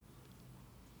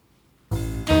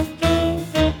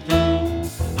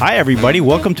Hi, everybody.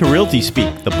 Welcome to Realty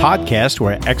Speak, the podcast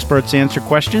where experts answer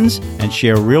questions and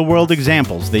share real-world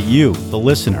examples that you, the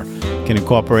listener, can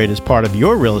incorporate as part of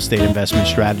your real estate investment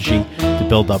strategy to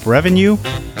build up revenue,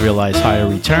 realize higher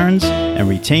returns, and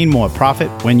retain more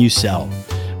profit when you sell.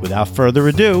 Without further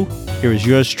ado, here is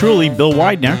yours truly, Bill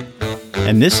Widener,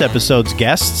 and this episode's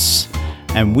guests.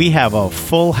 And we have a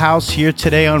full house here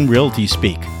today on Realty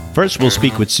Speak. First, we'll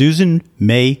speak with Susan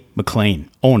May McLean,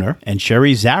 owner, and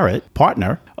Sherry Zarrett,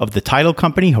 partner of the title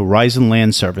company Horizon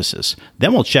Land Services.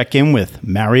 Then we'll check in with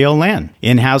Mario Land,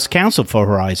 in-house counsel for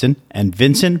Horizon, and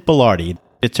Vincent Bellardi,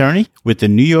 attorney with the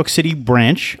New York City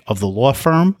branch of the law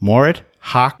firm Morit,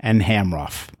 Hock, and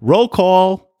Hamroff. Roll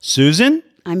call. Susan?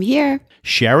 I'm here.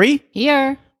 Sherry?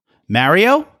 Here.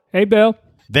 Mario? Hey, Bill.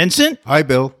 Vincent? Hi,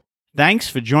 Bill. Thanks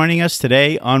for joining us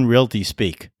today on Realty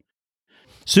Speak.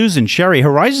 Susan, Sherry,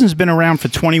 Horizon's been around for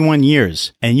 21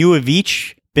 years, and you have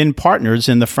each been partners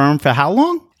in the firm for how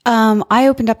long? I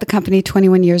opened up the company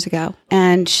 21 years ago,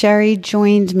 and Sherry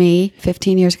joined me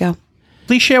 15 years ago.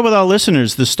 Please share with our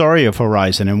listeners the story of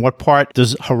Horizon and what part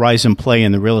does Horizon play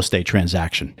in the real estate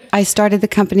transaction? I started the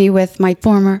company with my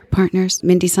former partners,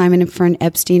 Mindy Simon and Fern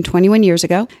Epstein, 21 years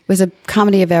ago. It was a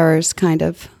comedy of errors, kind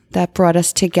of, that brought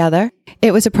us together.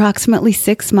 It was approximately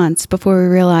 6 months before we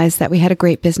realized that we had a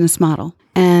great business model.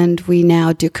 And we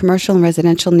now do commercial and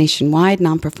residential nationwide,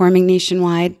 non-performing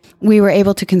nationwide. We were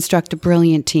able to construct a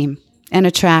brilliant team and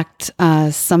attract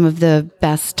some of the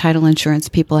best title insurance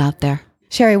people out there.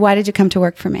 Sherry, why did you come to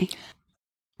work for me?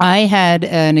 I had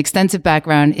an extensive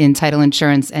background in title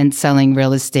insurance and selling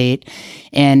real estate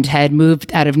and had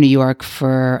moved out of New York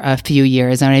for a few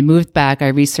years. And when I moved back, I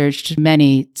researched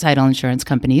many title insurance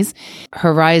companies.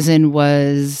 Horizon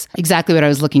was exactly what I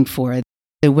was looking for.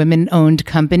 A women-owned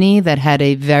company that had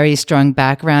a very strong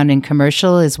background in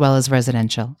commercial as well as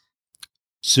residential.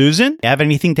 Susan, you have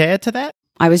anything to add to that?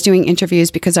 I was doing interviews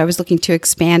because I was looking to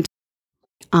expand.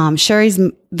 Sherry's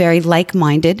very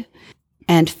like-minded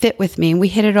and fit with me, and we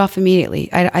hit it off immediately.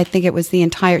 I think it was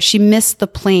she missed the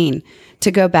plane to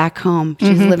go back home.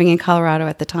 She was living in Colorado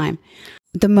at the time.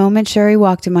 The moment Sherry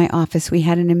walked in my office, we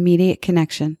had an immediate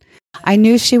connection. I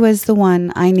knew she was the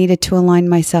one I needed to align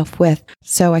myself with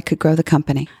so I could grow the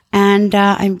company. And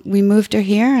we moved her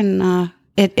here, and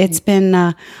it's been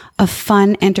a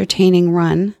fun, entertaining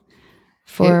run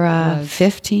for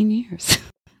 15 years.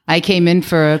 I came in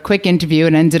for a quick interview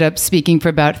and ended up speaking for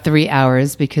about 3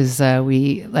 hours because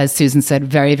we, as Susan said,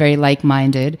 very, very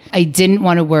like-minded. I didn't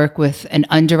want to work with an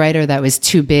underwriter that was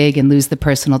too big and lose the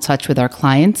personal touch with our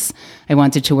clients. I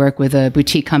wanted to work with a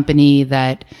boutique company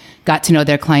that got to know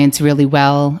their clients really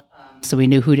well, so we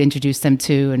knew who to introduce them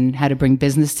to and how to bring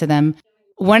business to them.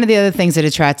 One of the other things that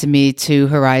attracted me to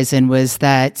Horizon was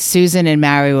that Susan and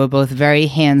Mario were both very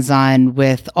hands-on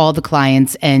with all the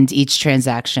clients and each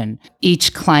transaction.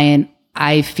 Each client,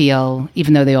 I feel,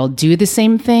 even though they all do the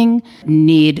same thing,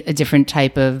 need a different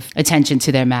type of attention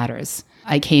to their matters.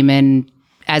 I came in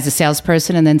as a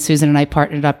salesperson, and then Susan and I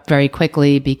partnered up very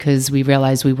quickly because we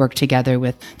realized we worked together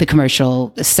with the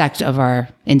commercial sect of our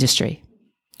industry.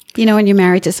 You know, when you're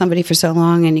married to somebody for so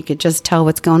long and you could just tell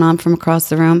what's going on from across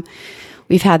the room,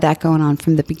 we've had that going on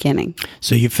from the beginning.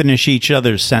 So you finish each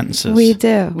other's sentences. We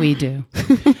do. We do.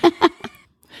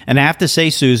 And I have to say,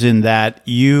 Susan, that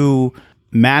you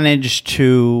managed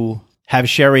to have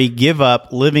Sherry give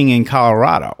up living in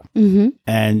Colorado. Mm-hmm.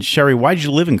 And Sherry, why did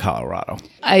you live in Colorado?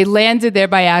 I landed there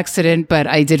by accident, but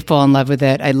I did fall in love with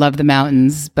it. I love the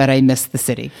mountains, but I miss the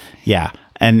city. Yeah.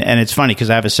 And it's funny because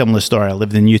I have a similar story. I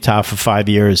lived in Utah for 5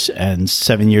 years, and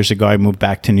 7 years ago I moved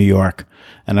back to New York.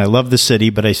 And I love the city,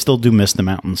 but I still do miss the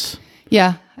mountains.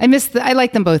 Yeah, I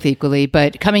like them both equally,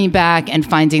 but coming back and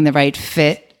finding the right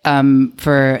fit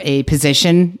for a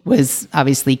position was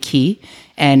obviously key,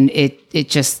 and it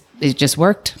just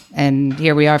worked. And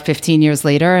here we are 15 years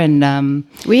later, and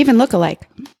we even look alike.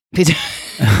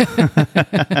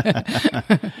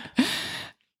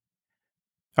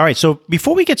 All right, so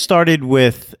before we get started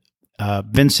with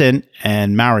Vincent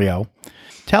and Mario,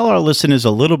 tell our listeners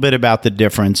a little bit about the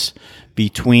difference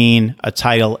between a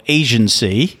title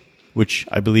agency, which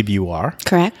I believe you are.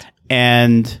 Correct.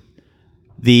 And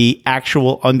the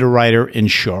actual underwriter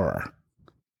insurer.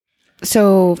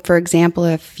 So, for example,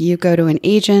 if you go to an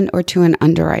agent or to an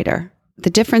underwriter, the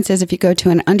difference is if you go to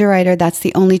an underwriter, that's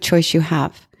the only choice you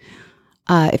have.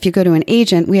 If you go to an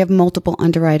agent, we have multiple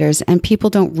underwriters, and people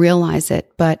don't realize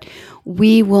it, but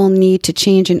we will need to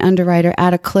change an underwriter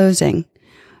at a closing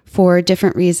for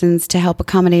different reasons to help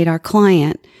accommodate our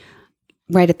client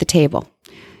right at the table.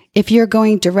 If you're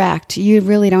going direct, you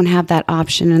really don't have that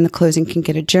option, and the closing can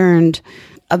get adjourned.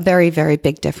 A very, very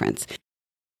big difference.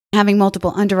 having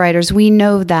multiple underwriters, we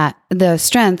know that the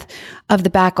strength of the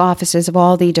back offices of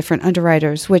all the different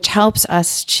underwriters, which helps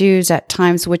us choose at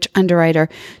times which underwriter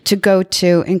to go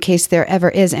to in case there ever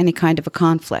is any kind of a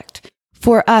conflict.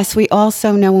 For us, we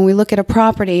also know when we look at a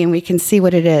property and we can see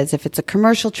what it is, if it's a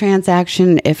commercial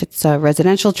transaction, if it's a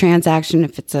residential transaction,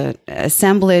 if it's a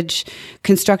assemblage,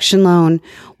 construction loan,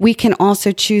 we can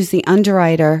also choose the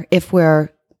underwriter, if we're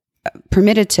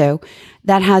permitted to,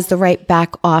 that has the right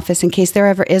back office in case there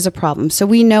ever is a problem. So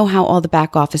we know how all the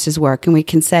back offices work, and we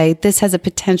can say, this has a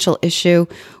potential issue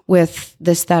with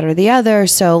this, that, or the other,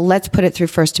 so let's put it through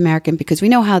First American because we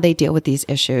know how they deal with these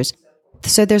issues.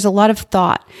 So there's a lot of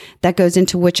thought that goes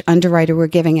into which underwriter we're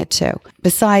giving it to.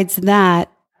 Besides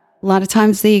that, a lot of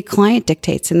times the client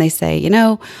dictates and they say,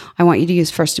 I want you to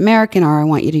use First American or I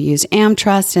want you to use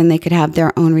AmTrust, and they could have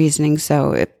their own reasoning.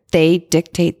 So if they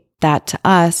dictate that to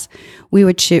us, we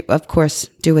would, of course,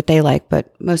 do what they like,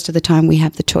 but most of the time we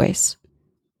have the choice.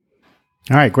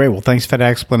 All right, great. Well, thanks for that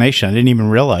explanation. I didn't even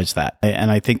realize that. And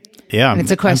I think,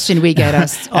 it's a question we get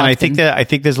us often. And I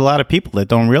think there's a lot of people that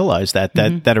don't realize that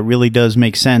it really does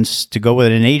make sense to go with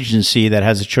an agency that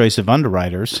has a choice of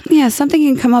underwriters. Yeah, something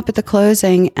can come up at the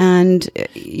closing, and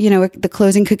the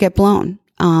closing could get blown.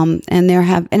 And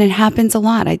it happens a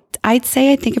lot. I'd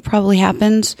say I think it probably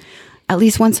happens at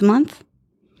least once a month.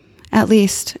 At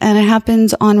least. And it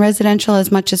happens on residential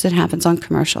as much as it happens on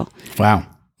commercial. Wow.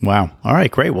 All right,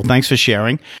 great. Well, thanks for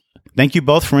sharing. Thank you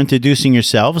both for introducing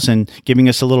yourselves and giving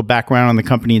us a little background on the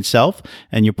company itself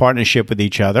and your partnership with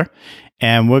each other.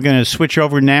 And we're going to switch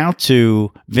over now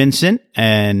to Vincent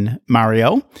and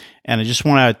Mario. And I just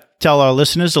want to tell our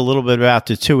listeners a little bit about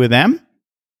the two of them.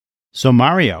 So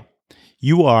Mario,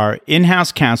 you are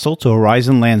in-house counsel to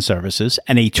Horizon Land Services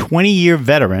and a 20-year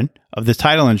veteran of the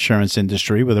title insurance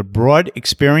industry with a broad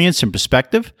experience and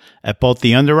perspective at both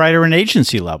the underwriter and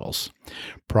agency levels.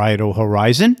 Prior to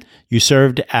Horizon, you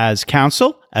served as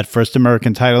counsel at First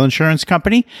American Title Insurance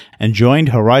Company and joined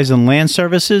Horizon Land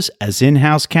Services as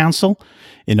in-house counsel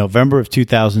in November of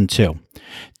 2002.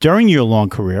 During your long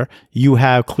career, you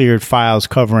have cleared files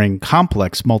covering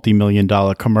complex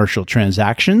multi-million-dollar commercial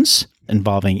transactions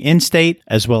involving in-state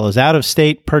as well as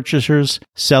out-of-state purchasers,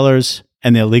 sellers,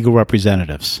 and their legal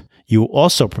representatives. You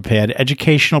also prepared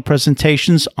educational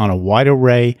presentations on a wide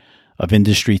array of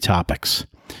industry topics.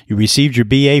 You received your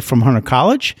BA from Hunter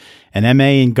College, an MA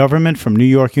in Government from New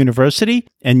York University,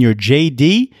 and your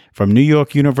JD from New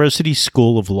York University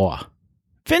School of Law.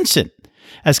 Vincent,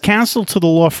 as counsel to the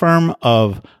law firm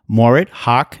of Morit,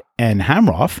 Hock, and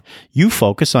Hamroff, you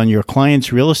focus on your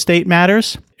clients' real estate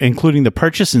matters, including the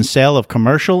purchase and sale of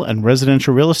commercial and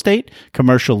residential real estate,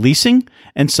 commercial leasing,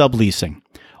 and subleasing,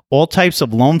 all types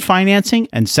of loan financing,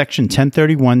 and Section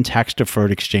 1031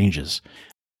 tax-deferred exchanges.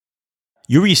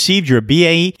 You received your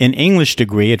BA in English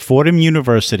degree at Fordham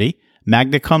University,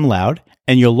 magna cum laude,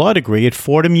 and your law degree at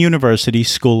Fordham University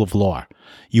School of Law.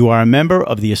 You are a member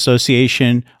of the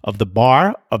Association of the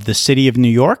Bar of the City of New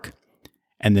York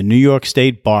and the New York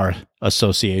State Bar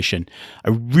Association. I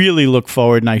really look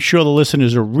forward, and I'm sure the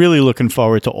listeners are really looking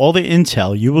forward to all the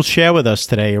intel you will share with us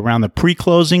today around the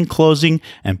pre-closing, closing,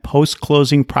 and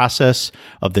post-closing process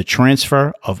of the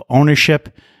transfer of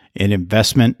ownership in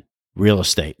investment real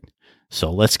estate. So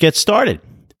let's get started.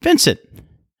 Vincent,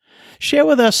 share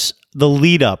with us the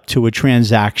lead up to a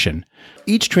transaction.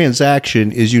 Each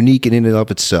transaction is unique in and of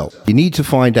itself. You need to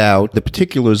find out the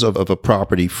particulars of a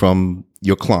property from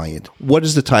your client. What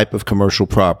is the type of commercial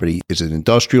property? Is it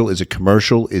industrial? Is it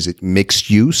commercial? Is it mixed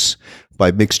use?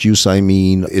 By mixed use, I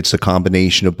mean it's a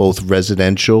combination of both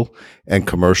residential and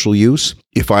commercial use.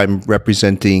 If I'm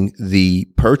representing the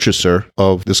purchaser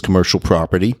of this commercial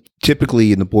property,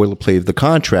 typically in the boilerplate of the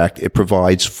contract, it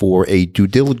provides for a due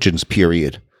diligence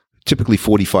period, typically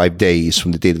 45 days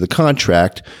from the date of the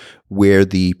contract, where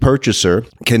the purchaser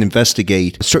can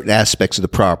investigate certain aspects of the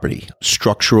property,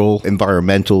 structural,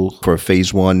 environmental, for a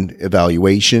phase one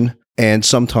evaluation. And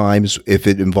sometimes if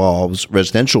it involves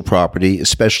residential property,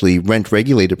 especially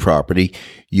rent-regulated property,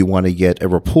 you want to get a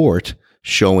report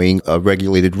showing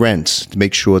regulated rents to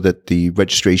make sure that the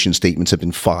registration statements have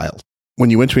been filed. When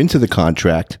you enter into the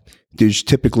contract, there's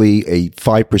typically a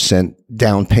 5%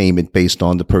 down payment based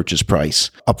on the purchase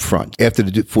price upfront. After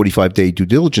the 45-day due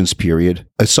diligence period,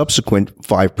 a subsequent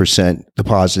 5%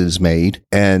 deposit is made,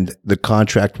 and the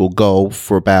contract will go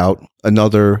for about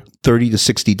another 30 to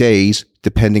 60 days,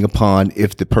 depending upon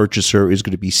if the purchaser is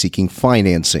going to be seeking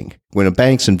financing. When a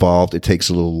bank's involved, it takes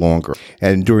a little longer.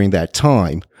 And during that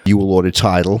time, you will order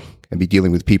title and be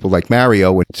dealing with people like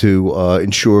Mario to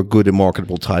ensure good and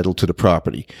marketable title to the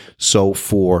property. So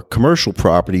for commercial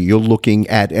property, you're looking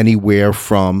at anywhere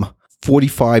from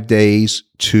 45 days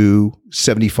to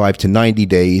 75 to 90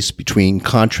 days between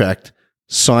contract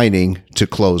signing to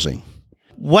closing.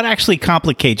 What actually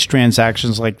complicates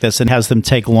transactions like this and has them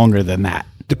take longer than that?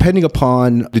 Depending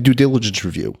upon the due diligence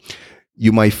review,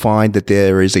 you might find that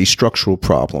there is a structural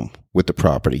problem with the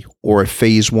property, or a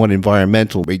phase one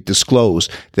environmental may disclose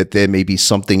that there may be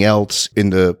something else in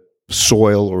the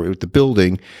soil or the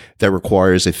building that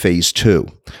requires a phase two.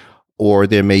 Or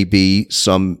there may be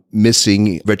some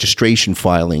missing registration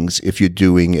filings if you're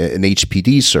doing an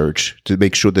HPD search to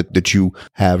make sure that you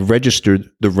have registered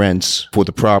the rents for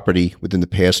the property within the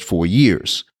past 4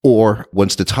 years. Or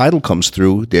once the title comes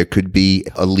through, there could be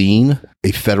a lien,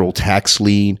 a federal tax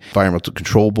lien, Environmental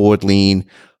Control Board lien,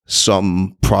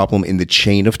 some problem in the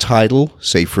chain of title,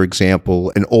 say, for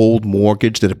example, an old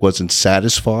mortgage that wasn't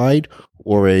satisfied,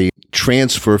 or a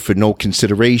transfer for no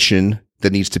consideration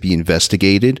that needs to be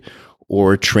investigated,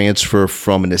 or a transfer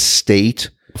from an estate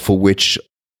for which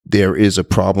there is a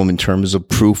problem in terms of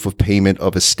proof of payment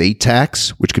of estate tax,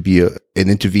 which could be an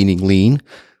intervening lien.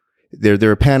 There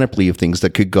are a panoply of things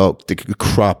that could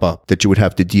crop up that you would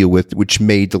have to deal with, which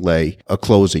may delay a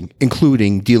closing,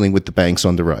 including dealing with the bank's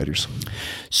underwriters.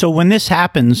 So when this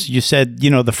happens, you said,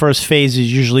 the first phase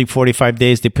is usually 45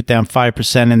 days. They put down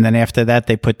 5%, and then after that,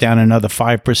 they put down another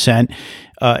 5%.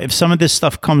 If some of this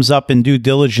stuff comes up in due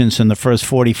diligence in the first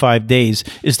 45 days,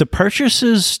 is the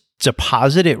purchaser's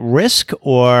deposit at risk?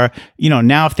 Or,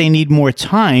 now if they need more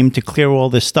time to clear all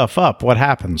this stuff up, what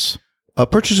happens? A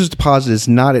purchaser's deposit is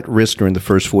not at risk during the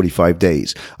first 45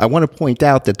 days. I want to point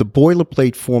out that the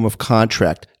boilerplate form of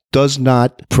contract does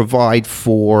not provide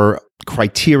for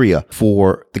criteria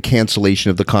for the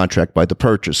cancellation of the contract by the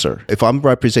purchaser. If I'm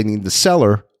representing the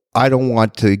seller, I don't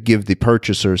want to give the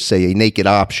purchaser, say, a naked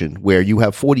option where you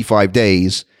have 45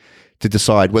 days to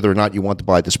decide whether or not you want to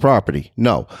buy this property.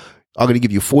 No. I'm going to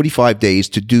give you 45 days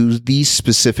to do these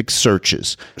specific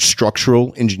searches: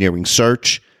 structural engineering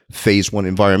search, phase one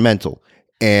environmental.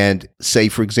 And say,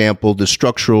 for example, the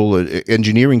structural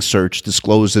engineering search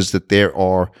discloses that there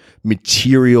are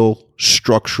material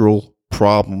structural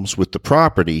problems with the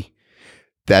property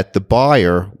that the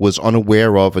buyer was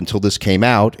unaware of until this came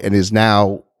out and is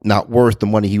now not worth the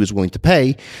money he was willing to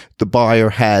pay. The buyer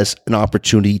has an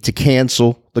opportunity to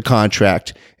cancel the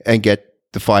contract and get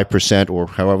the 5% or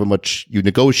however much you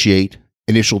negotiate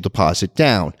initial deposit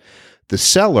down. The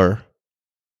seller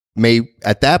may,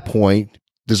 at that point,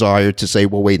 desire to say,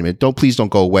 well, wait a minute, please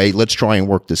don't go away. Let's try and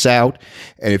work this out.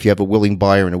 And if you have a willing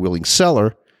buyer and a willing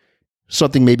seller,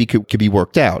 something maybe could be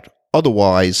worked out.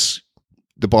 Otherwise,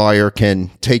 the buyer can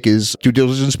take his due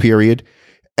diligence period,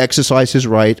 exercise his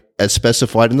right as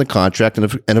specified in the contract.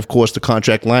 And of course, the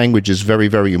contract language is very,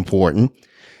 very important.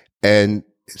 And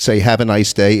say, have a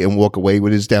nice day, and walk away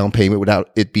with his down payment without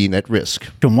it being at risk.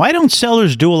 And why don't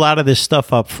sellers do a lot of this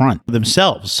stuff up front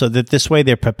themselves, so that this way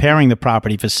they're preparing the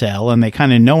property for sale and they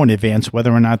kind of know in advance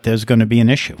whether or not there's going to be an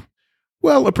issue?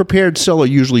 Well, a prepared seller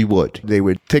usually would. They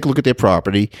would take a look at their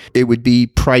property. It would be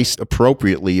priced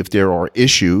appropriately if there are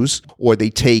issues, or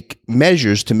they take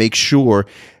measures to make sure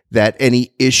that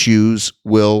any issues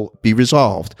will be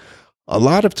resolved. A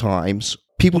lot of times,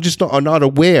 people just are not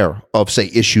aware of, say,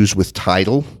 issues with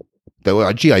title.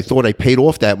 Gee, I thought I paid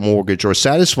off that mortgage or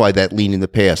satisfied that lien in the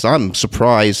past. I'm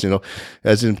surprised,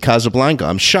 as in Casablanca,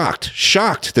 I'm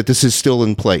shocked that this is still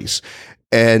in place.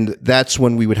 And that's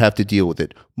when we would have to deal with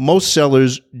it. Most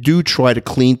sellers do try to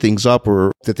clean things up,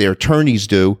 or that their attorneys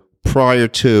do, prior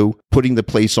to putting the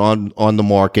place on the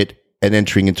market and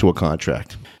entering into a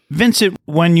contract. Vincent,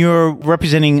 when you're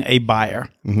representing a buyer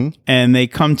and they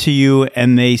come to you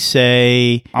and they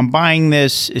say, I'm buying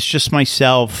this, it's just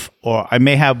myself, or I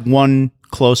may have one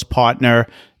close partner,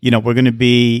 we're going to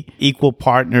be equal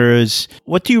partners.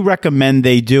 What do you recommend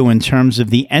they do in terms of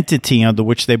the entity under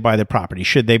which they buy the property?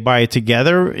 Should they buy it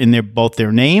together in both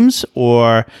their names,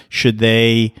 or should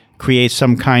they create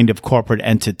some kind of corporate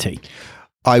entity?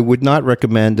 I would not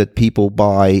recommend that people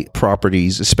buy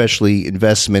properties, especially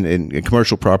investment in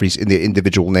commercial properties, in their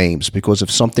individual names, because if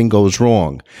something goes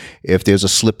wrong, if there's a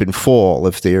slip and fall,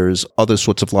 if there's other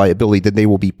sorts of liability, then they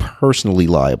will be personally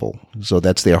liable. So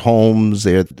that's their homes,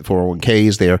 their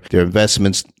 401ks, their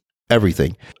investments,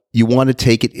 everything. You want to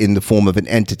take it in the form of an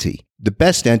entity. The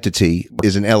best entity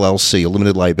is an LLC, a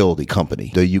limited liability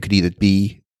company. So you could either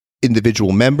be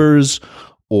individual members,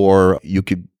 or you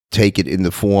could take it in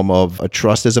the form of a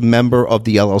trust as a member of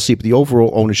the LLC, but the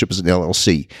overall ownership is an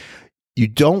LLC. You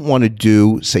don't want to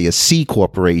do, say, a C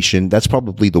corporation. That's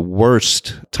probably the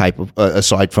worst type of,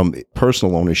 aside from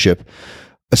personal ownership.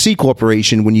 A C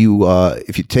corporation, when you,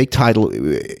 if you take title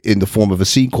in the form of a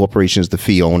C corporation as the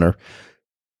fee owner,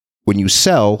 when you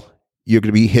sell, you're going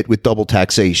to be hit with double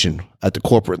taxation at the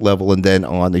corporate level and then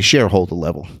on the shareholder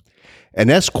level. An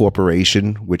S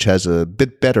corporation, which has a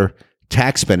bit better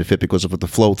tax benefit because of the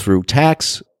flow-through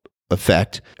tax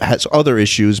effect, has other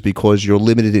issues because you're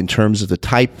limited in terms of the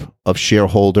type of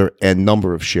shareholder and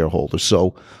number of shareholders.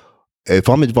 So if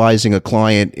I'm advising a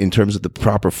client in terms of the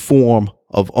proper form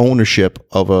of ownership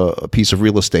of a piece of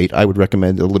real estate, I would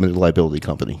recommend a limited liability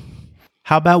company.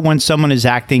 How about when someone is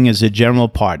acting as a general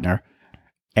partner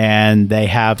and they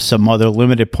have some other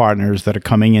limited partners that are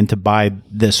coming in to buy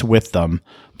this with them,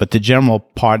 but the general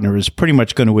partner is pretty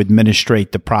much going to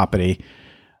administrate the property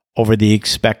over the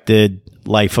expected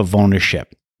life of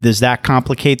ownership? Does that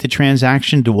complicate the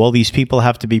transaction? Do all these people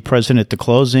have to be present at the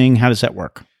closing? How does that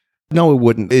work? No, it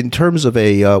wouldn't. In terms of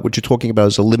what you're talking about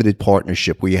is a limited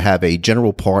partnership where you have a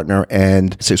general partner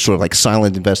and sort of like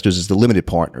silent investors as the limited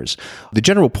partners. The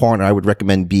general partner, I would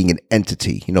recommend being an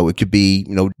entity. It could be,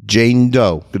 Jane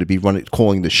Doe going to be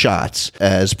calling the shots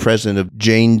as president of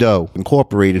Jane Doe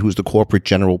Incorporated, who's the corporate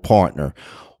general partner.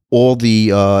 All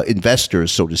the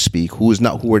investors, so to speak, who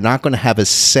are not going to have a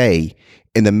say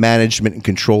in the management and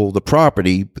control of the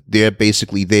property. They're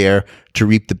basically there to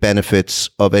reap the benefits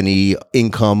of any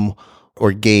income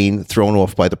or gain thrown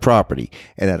off by the property.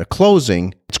 And at a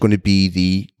closing, it's going to be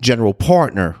the general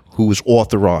partner who is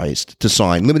authorized to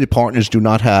sign. Limited partners do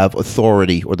not have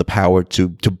authority or the power to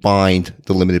bind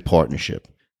the limited partnership.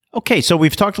 Okay, so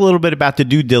we've talked a little bit about the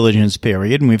due diligence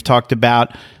period, and we've talked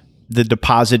about the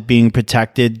deposit being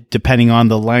protected depending on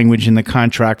the language in the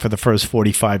contract for the first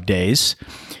 45 days.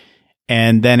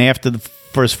 And then after the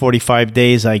first 45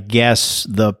 days, I guess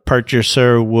the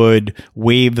purchaser would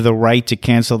waive the right to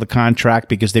cancel the contract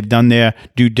because they've done their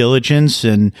due diligence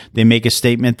and they make a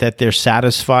statement that they're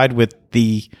satisfied with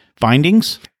the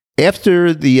findings.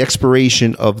 After the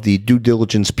expiration of the due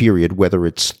diligence period, whether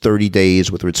it's 30 days,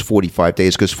 whether it's 45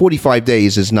 days, because 45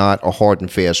 days is not a hard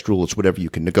and fast rule. It's whatever you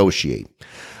can negotiate.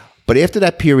 But after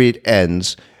that period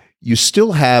ends, you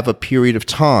still have a period of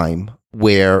time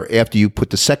where after you put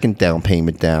the second down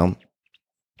payment down,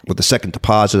 or the second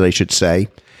deposit, I should say,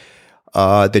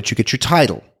 that you get your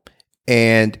title.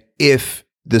 And if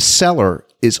the seller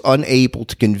is unable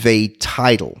to convey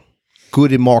title,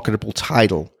 good and marketable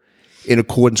title, in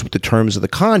accordance with the terms of the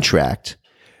contract,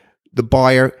 the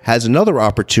buyer has another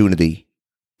opportunity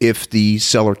if the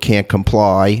seller can't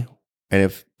comply, and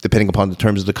if, depending upon the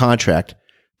terms of the contract,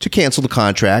 to cancel the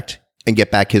contract and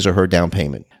get back his or her down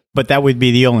payment. But that would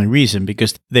be the only reason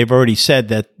because they've already said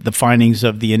that the findings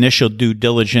of the initial due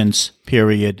diligence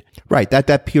period. Right,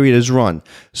 that period is run.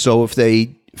 So if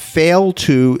they fail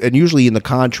to, and usually in the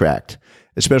contract,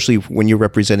 especially when you're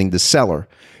representing the seller,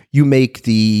 you make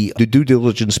the due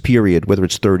diligence period, whether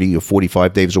it's 30 or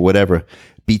 45 days or whatever,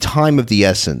 be time of the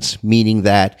essence, meaning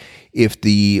that if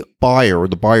the buyer or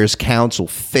the buyer's counsel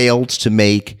failed to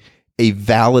make a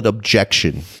valid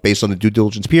objection based on the due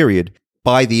diligence period,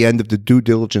 by the end of the due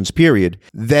diligence period,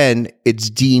 then it's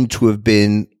deemed to have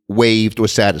been waived or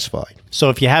satisfied. So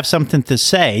if you have something to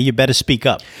say, you better speak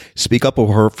up. Speak up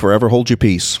or forever hold your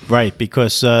peace. Right,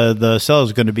 because the seller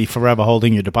is going to be forever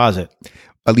holding your deposit.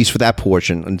 At least for that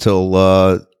portion until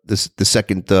the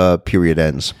second period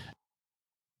ends.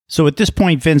 So at this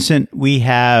point, Vincent, we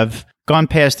have gone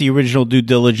past the original due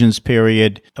diligence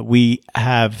period. We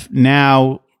have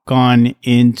now gone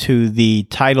into the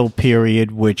title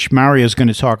period, which Mario is going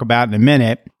to talk about in a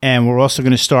minute. And we're also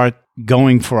going to start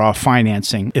going for our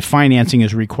financing, if financing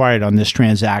is required on this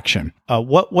transaction.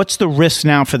 What's the risk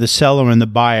now for the seller and the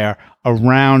buyer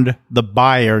around the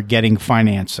buyer getting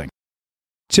financing?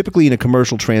 Typically in a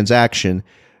commercial transaction,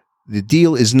 the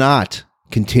deal is not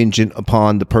contingent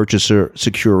upon the purchaser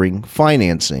securing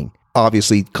financing.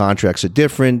 Obviously, contracts are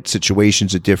different,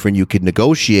 situations are different. You could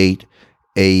negotiate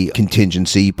a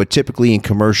contingency, but typically in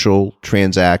commercial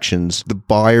transactions, the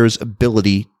buyer's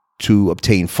ability to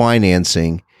obtain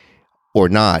financing or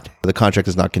not, the contract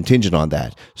is not contingent on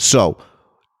that. So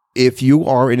if you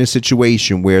are in a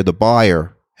situation where the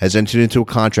buyer has entered into a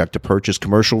contract to purchase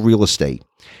commercial real estate,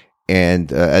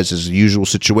 and as is the usual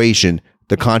situation,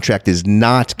 the contract is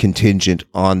not contingent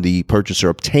on the purchaser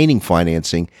obtaining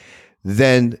financing,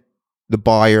 then the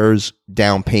buyer's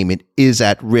down payment is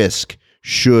at risk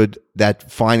should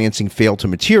that financing fail to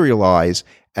materialize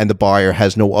and the buyer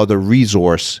has no other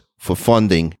resource for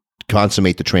funding to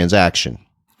consummate the transaction.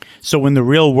 So in the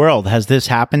real world, has this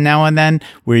happened now and then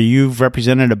where you've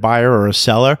represented a buyer or a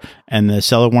seller and the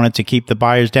seller wanted to keep the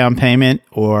buyer's down payment,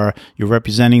 or you're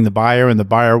representing the buyer and the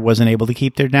buyer wasn't able to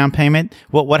keep their down payment?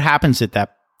 What happens at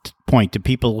that point? Do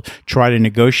people try to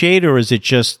negotiate, or is it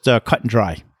just cut and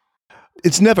dry?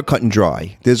 It's never cut and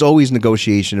dry. There's always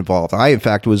negotiation involved. I, in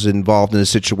fact, was involved in a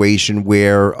situation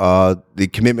where the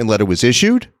commitment letter was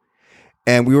issued,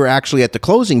 and we were actually at the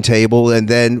closing table, and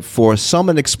then for some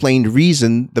unexplained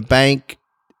reason, the bank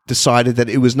decided that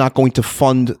it was not going to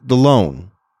fund the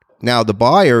loan. Now, the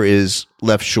buyer is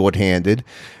left shorthanded.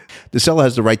 The seller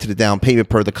has the right to the down payment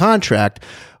per the contract,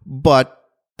 but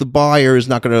the buyer is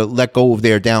not going to let go of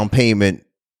their down payment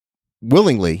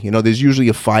willingly. There's usually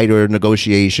a fight or a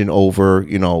negotiation over,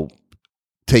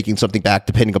 taking something back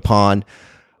depending upon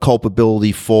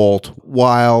culpability, fault.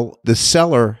 While the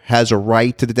seller has a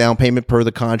right to the down payment per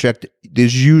the contract,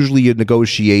 there's usually a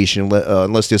negotiation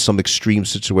unless there's some extreme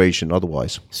situation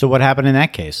otherwise. So what happened in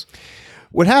that case?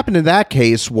 What happened in that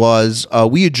case was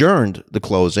we adjourned the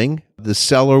closing. The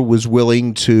seller was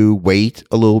willing to wait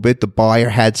a little bit. The buyer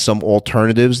had some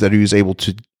alternatives that he was able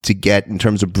to get in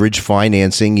terms of bridge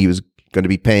financing. He was going to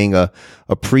be paying a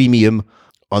premium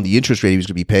on the interest rate he was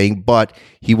going to be paying, but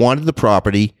he wanted the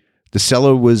property. The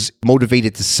seller was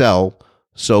motivated to sell,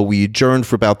 so we adjourned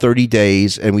for about 30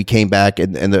 days, and we came back,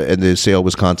 and the sale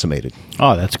was consummated.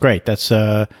 Oh, that's great. That's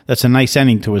a nice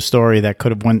ending to a story that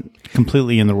could have went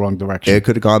completely in the wrong direction. It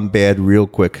could have gone bad real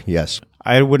quick, yes.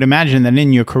 I would imagine that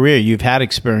in your career, you've had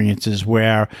experiences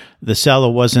where the seller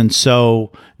wasn't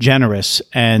so generous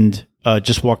and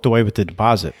just walked away with the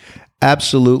deposit.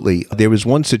 Absolutely. There was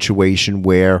one situation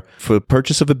where for the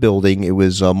purchase of a building, it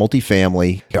was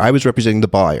multifamily. I was representing the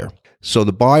buyer. So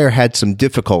the buyer had some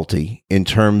difficulty in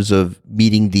terms of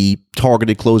meeting the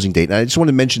targeted closing date. And I just want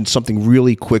to mention something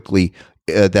really quickly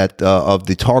that of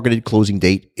the targeted closing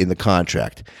date in the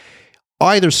contract.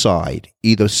 Either side,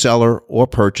 either seller or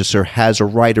purchaser, has a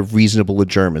right of reasonable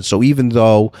adjournment. So even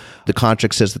though the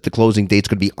contract says that the closing date is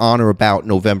going to be on or about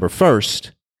November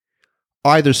 1st,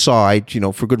 either side,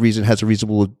 for good reason, has a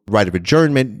reasonable right of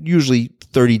adjournment, usually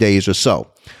 30 days or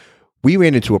so. We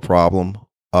ran into a problem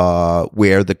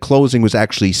where the closing was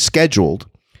actually scheduled.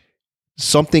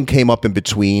 Something came up in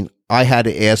between. I had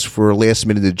to ask for a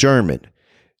last-minute adjournment.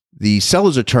 The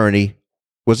seller's attorney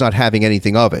was not having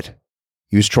anything of it.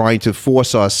 He was trying to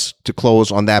force us to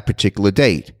close on that particular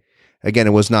date. Again,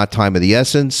 it was not time of the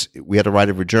essence. We had a right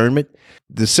of adjournment.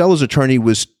 The seller's attorney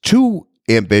was too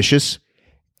ambitious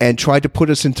and tried to put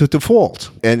us into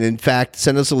default. And in fact,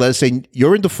 sent us a letter saying,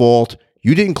 you're in default.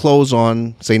 You didn't close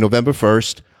on, say, November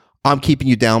 1st. I'm keeping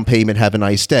you down payment. Have a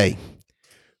nice day.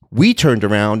 We turned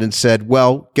around and said,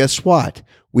 well, guess what?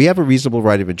 We have a reasonable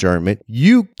right of adjournment.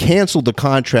 You canceled the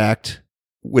contract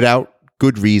without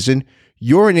good reason.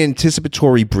 You're an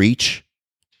anticipatory breach.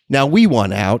 Now we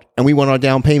won out and we want our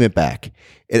down payment back.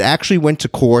 It actually went to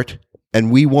court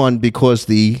and we won because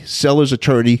the seller's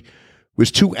attorney was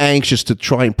too anxious to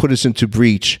try and put us into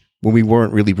breach when we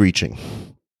weren't really breaching.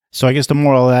 So I guess the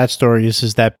moral of that story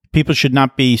is that people should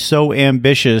not be so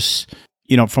ambitious,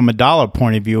 from a dollar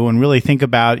point of view, and really think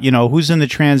about, who's in the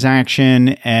transaction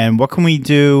and what can we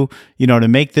do, to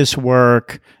make this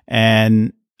work,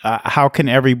 and how can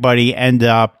everybody end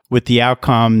up with the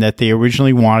outcome that they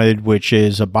originally wanted, which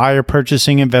is a buyer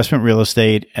purchasing investment real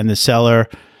estate and the seller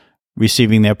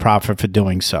receiving their profit for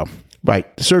doing so.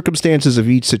 Right. The circumstances of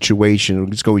each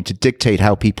situation is going to dictate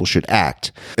how people should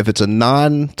act. If it's a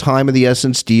non-time of the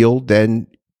essence deal, then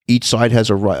each side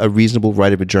has a reasonable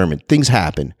right of adjournment. Things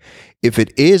happen. If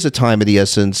it is a time of the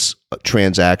essence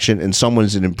transaction and someone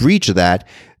is in a breach of that,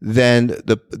 then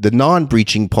the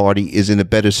non-breaching party is in a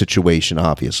better situation,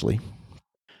 obviously.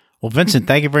 Well, Vincent,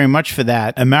 thank you very much for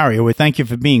that. And Mario, we thank you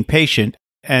for being patient.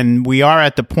 And we are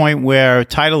at the point where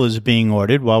title is being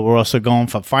ordered while we're also going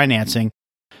for financing.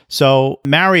 So,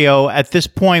 Mario, at this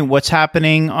point, what's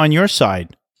happening on your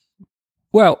side?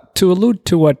 Well, to allude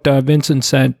to what Vincent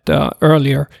said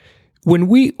earlier, when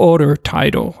we order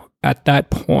title at that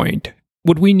point,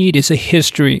 what we need is a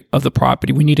history of the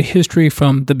property. We need a history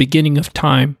from the beginning of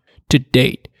time to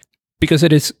date, because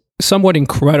it is somewhat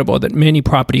incredible that many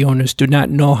property owners do not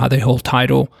know how they hold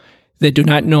title. They do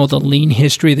not know the lien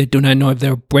history. They do not know if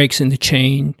there are breaks in the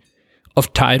chain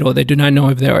of title. They do not know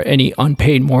if there are any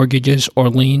unpaid mortgages or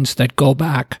liens that go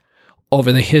back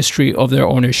over the history of their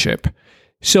ownership.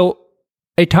 So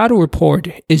a title report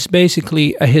is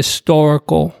basically a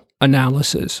historical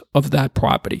analysis of that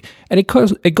property. And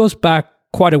it goes back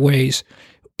quite a ways.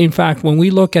 In fact, when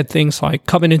we look at things like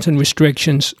covenants and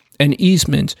restrictions and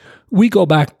easements, we go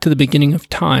back to the beginning of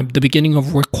time, the beginning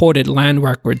of recorded land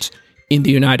records in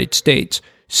the United States.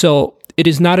 So it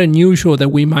is not unusual that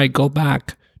we might go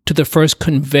back to the first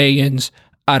conveyance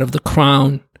out of the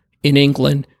crown in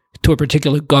England to a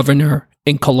particular governor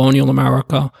in colonial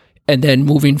America, and then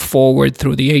moving forward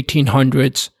through the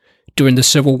 1800s, during the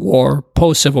Civil War,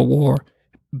 post-Civil War,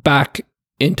 back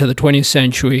into the 20th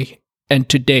century and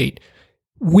to date,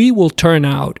 we will turn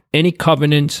out any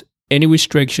covenants, any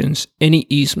restrictions, any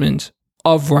easements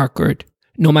of record,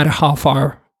 no matter how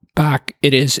far back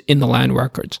it is in the land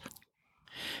records.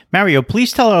 Mario,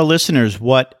 please tell our listeners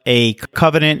what a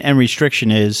covenant and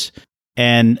restriction is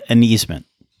and an easement.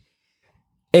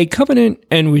 A covenant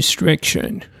and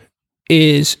restriction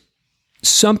is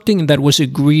something that was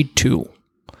agreed to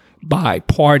by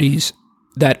parties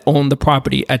that own the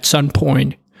property at some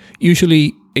point.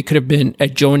 Usually it could have been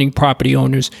adjoining property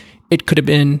owners. It could have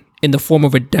been in the form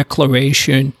of a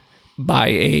declaration by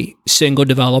a single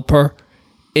developer.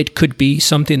 It could be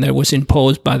something that was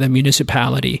imposed by the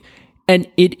municipality. And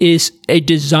it is a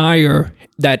desire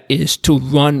that is to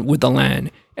run with the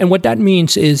land. And what that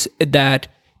means is that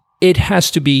it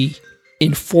has to be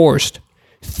enforced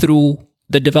through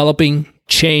the developing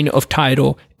chain of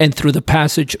title and through the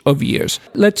passage of years.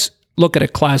 Let's look at a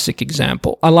classic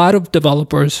example. A lot of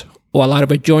developers or a lot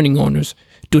of adjoining owners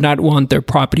do not want their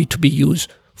property to be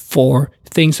used for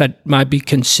things that might be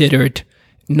considered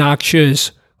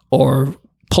noxious or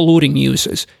polluting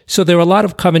uses. So there are a lot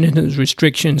of covenant and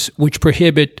restrictions which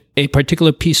prohibit a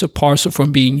particular piece of parcel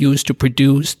from being used to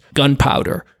produce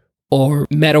gunpowder or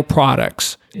metal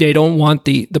products. They don't want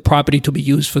the property to be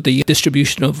used for the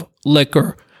distribution of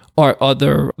liquor or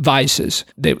other vices.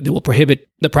 They will prohibit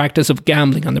the practice of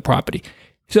gambling on the property.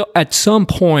 So at some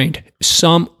point,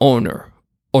 some owner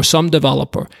or some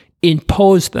developer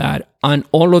imposed that on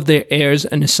all of their heirs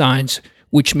and assigns,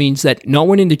 which means that no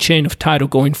one in the chain of title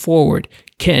going forward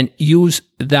can use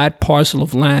that parcel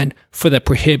of land for the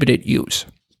prohibited use.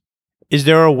 Is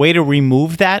there a way to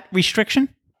remove that restriction?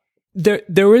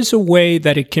 There is a way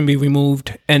that it can be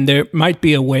removed, and there might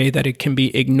be a way that it can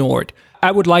be ignored.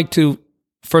 I would like to,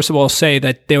 first of all, say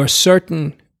that there are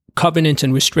certain covenants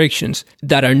and restrictions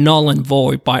that are null and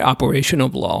void by operation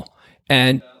of law.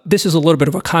 And this is a little bit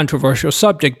of a controversial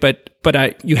subject, but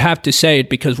you have to say it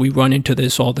because we run into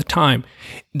this all the time.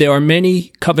 There are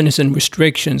many covenants and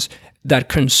restrictions that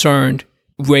concern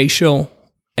racial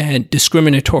and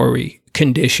discriminatory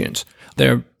conditions.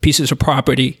 There are pieces of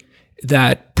property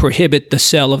that prohibit the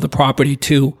sale of the property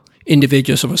to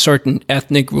individuals of a certain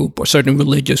ethnic group or certain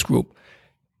religious group.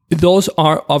 Those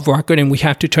are of record and we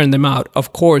have to turn them out.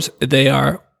 Of course, they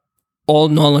are all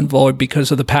null and void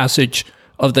because of the passage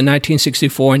of the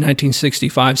 1964 and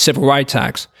 1965 Civil Rights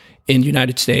Acts in the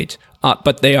United States,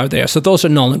 but they are there. So those are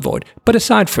null and void. But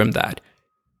aside from that,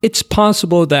 it's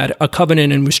possible that a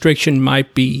covenant and restriction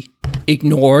might be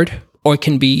ignored or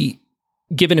can be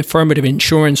given affirmative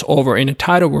insurance over in a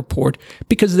title report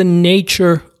because the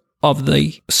nature of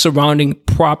the surrounding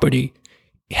property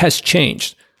has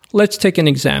changed. Let's take an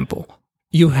example.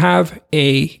 You have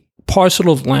a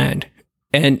parcel of land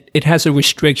and it has a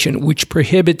restriction which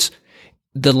prohibits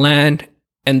the land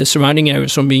and the surrounding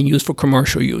areas from being used for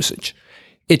commercial usage.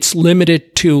 It's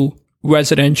limited to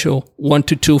residential 1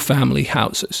 to 2 family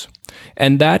houses.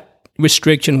 And that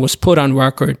restriction was put on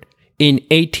record in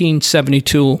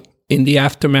 1872 in the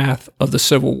aftermath of the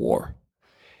Civil War.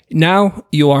 Now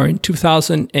you are in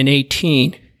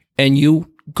 2018 and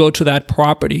you go to that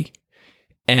property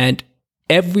and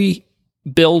every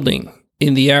building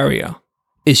in the area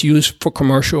is used for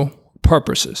commercial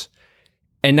purposes.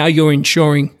 And now you're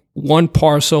insuring one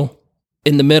parcel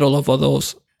in the middle of all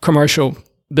those commercial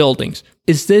buildings.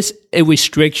 Is this a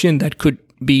restriction that could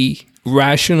be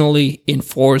rationally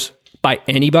enforced by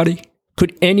anybody?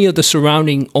 Could any of the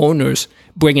surrounding owners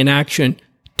bring an action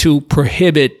to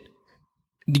prohibit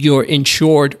your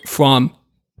insured from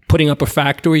putting up a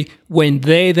factory when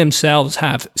they themselves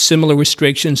have similar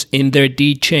restrictions in their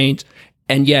deed chains,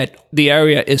 and yet the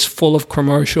area is full of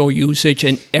commercial usage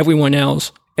and everyone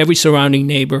else, every surrounding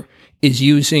neighbor is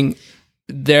using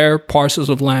their parcels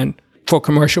of land for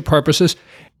commercial purposes?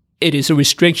 It is a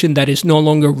restriction that is no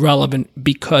longer relevant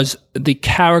because the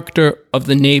character of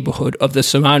the neighborhood, of the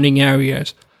surrounding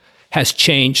areas, has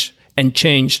changed and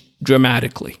changed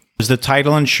dramatically. Is the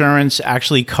title insurance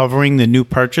actually covering the new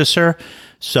purchaser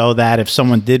so that if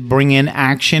someone did bring in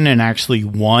action and actually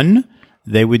won,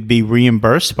 they would be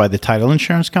reimbursed by the title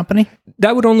insurance company?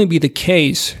 That would only be the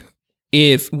case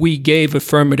if we gave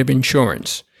affirmative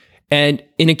insurance. And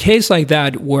in a case like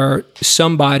that where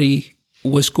somebody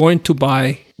was going to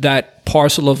buy that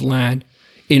parcel of land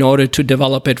in order to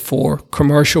develop it for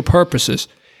commercial purposes,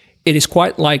 it is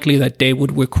quite likely that they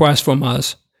would request from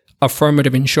us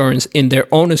affirmative insurance in their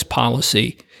owner's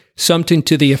policy, something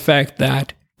to the effect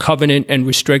that covenant and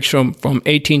restriction from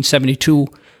 1872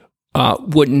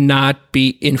 would not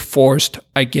be enforced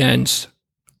against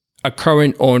a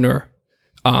current owner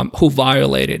who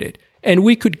violated it. And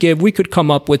we could come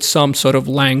up with some sort of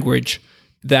language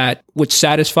that would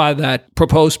satisfy that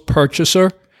proposed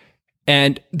purchaser.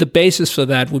 And the basis for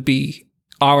that would be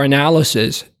our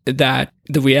analysis that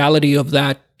the reality of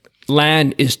that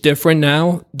land is different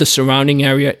now. The surrounding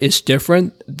area is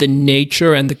different. The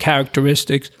nature and the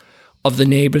characteristics of the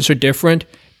neighbors are different,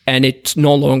 and it's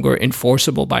no longer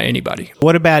enforceable by anybody.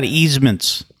 What about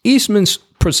easements? Easements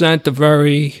present a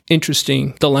very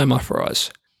interesting dilemma for us.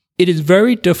 It is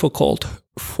very difficult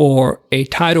for a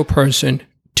title person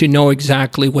to know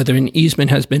exactly whether an easement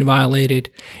has been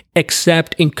violated,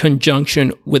 except in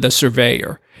conjunction with a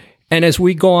surveyor. And as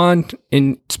we go on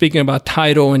in speaking about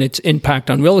title and its impact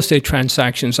on real estate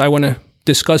transactions, I want to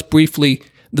discuss briefly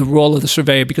the role of the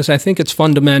surveyor because I think it's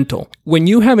fundamental. When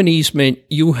you have an easement,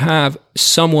 you have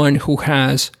someone who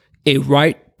has a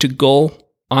right to go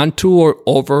onto or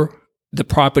over the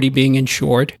property being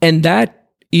insured, and that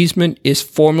easement is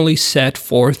formally set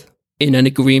forth in an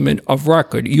agreement of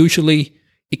record. Usually,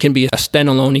 it can be a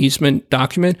standalone easement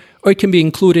document, or it can be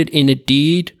included in a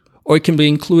deed, or it can be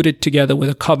included together with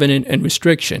a covenant and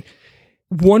restriction.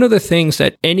 One of the things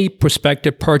that any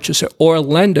prospective purchaser or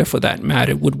lender, for that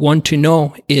matter, would want to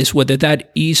know is whether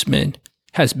that easement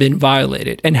has been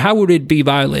violated. And how would it be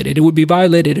violated? It would be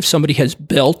violated if somebody has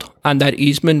built on that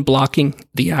easement, blocking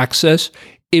the access.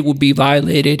 It would be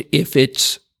violated if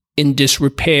it's in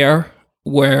disrepair,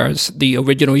 whereas the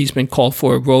original easement called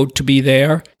for a road to be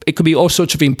there. It could be all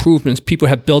sorts of improvements. People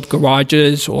have built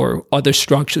garages or other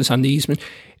structures on the easement.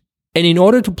 And in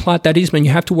order to plot that easement,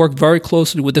 you have to work very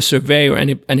closely with the surveyor,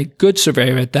 and a good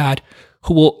surveyor at that,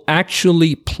 who will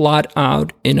actually plot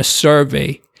out in a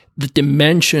survey the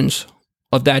dimensions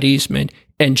of that easement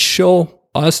and show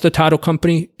us, the title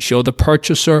company, show the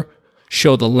purchaser,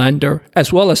 show the lender,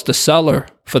 as well as the seller,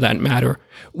 for that matter,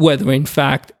 whether in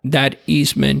fact that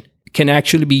easement can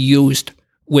actually be used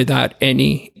without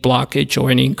any blockage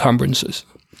or any encumbrances.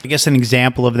 I guess an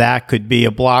example of that could be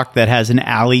a block that has an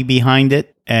alley behind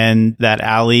it, and that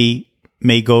alley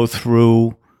may go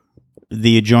through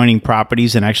the adjoining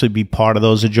properties and actually be part of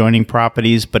those adjoining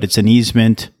properties, but it's an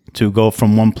easement to go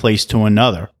from one place to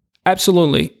another.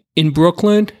 Absolutely. In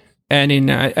Brooklyn and in,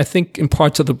 I think, in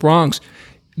parts of the Bronx,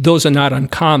 those are not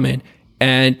uncommon.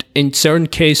 And in certain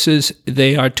cases,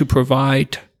 they are to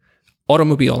provide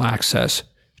automobile access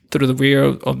through the rear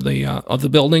of the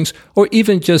buildings, or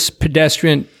even just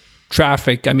pedestrian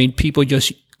traffic. I mean, people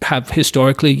just have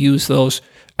historically used those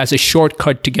as a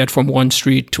shortcut to get from one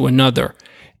street to another.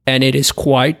 And it is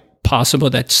quite possible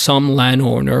that some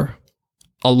landowner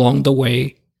along the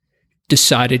way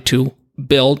decided to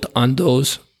build on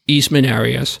those easement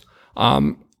areas.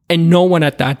 And no one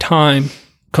at that time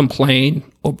complained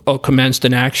or commenced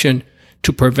an action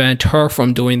to prevent her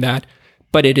from doing that.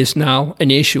 But it is now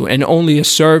an issue, and only a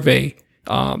survey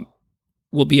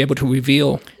will be able to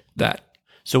reveal that.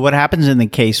 So what happens in the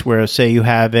case where, say, you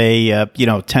have a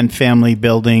 10-family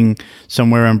building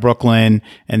somewhere in Brooklyn,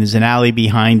 and there's an alley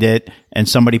behind it, and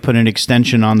somebody put an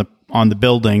extension on the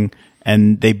building,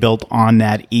 and they built on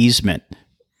that easement,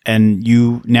 and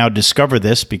you now discover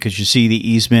this because you see the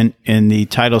easement in the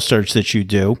title search that you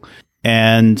do,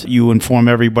 and you inform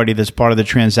everybody that's part of the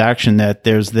transaction that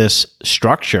there's this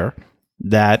structure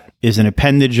that is an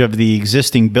appendage of the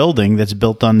existing building that's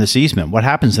built on this easement. What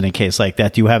happens in a case like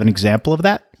that? Do you have an example of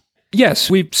that?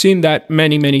 Yes, we've seen that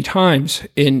many, many times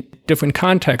in different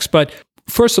contexts. But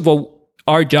first of all,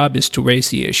 our job is to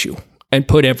raise the issue and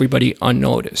put everybody on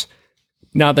notice.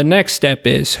 Now, the next step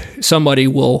is somebody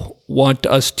will want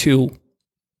us to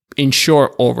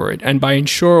insure over it. And by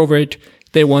insure over it,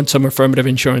 they want some affirmative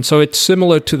insurance. So it's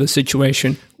similar to the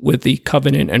situation with the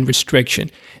covenant and restriction.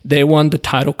 They want the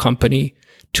title company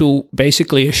to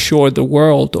basically assure the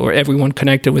world or everyone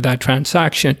connected with that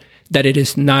transaction that it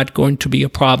is not going to be a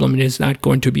problem, it is not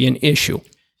going to be an issue.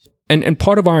 And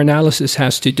part of our analysis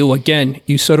has to do, again,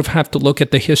 you sort of have to look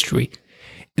at the history.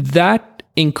 That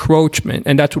encroachment,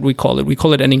 and that's what we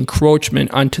call it an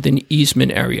encroachment onto the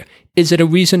easement area. Is it a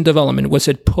recent development? Was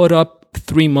it put up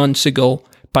 3 months ago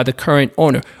by the current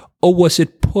owner? Or was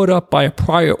it put up by a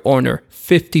prior owner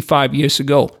 55 years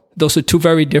ago? Those are two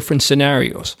very different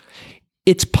scenarios.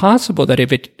 It's possible that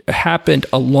if it happened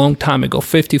a long time ago,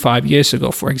 55 years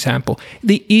ago, for example,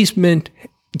 the easement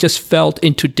just fell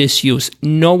into disuse.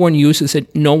 No one uses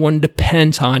it. No one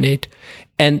depends on it.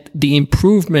 And the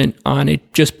improvement on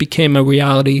it just became a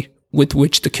reality with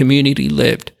which the community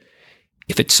lived.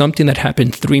 If it's something that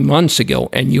happened 3 months ago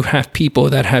and you have people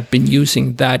that have been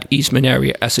using that easement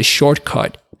area as a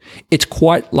shortcut, it's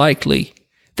quite likely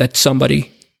that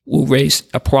somebody will raise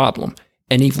a problem.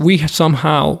 And if we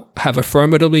somehow have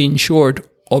affirmatively insured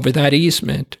over that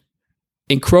easement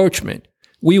encroachment,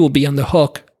 we will be on the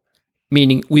hook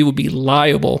meaning we would be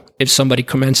liable if somebody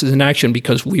commences an action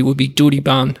because we would be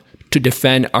duty-bound to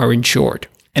defend our insured.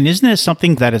 And isn't it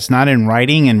something that it's not in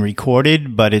writing and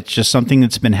recorded, but it's just something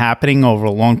that's been happening over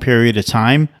a long period of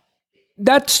time?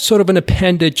 That's sort of an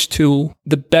appendage to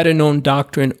the better-known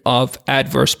doctrine of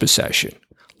adverse possession.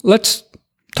 Let's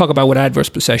talk about what adverse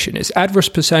possession is. Adverse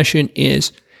possession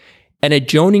is an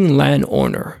adjoining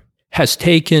landowner has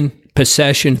taken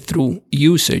possession through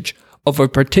usage of a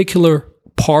particular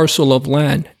parcel of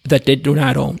land that they do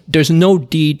not own. There's no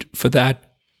deed for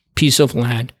that piece of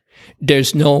land.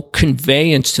 There's no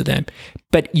conveyance to them.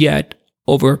 But yet,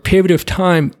 over a period of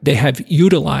time, they have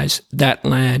utilized that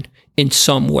land in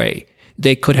some way.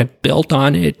 They could have built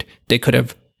on it. They could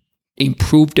have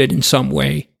improved it in some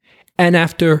way. And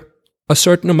after a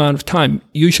certain amount of time,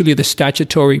 usually the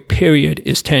statutory period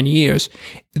is 10 years,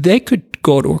 they could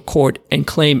go to a court and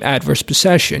claim adverse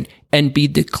possession and be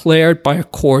declared by a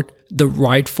court the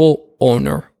rightful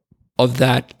owner of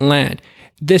that land.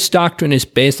 This doctrine is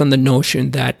based on the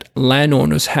notion that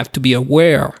landowners have to be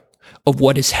aware of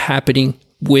what is happening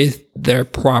with their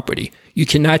property. You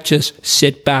cannot just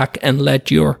sit back and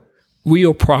let your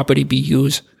real property be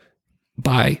used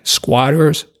by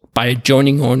squatters, by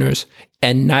adjoining owners,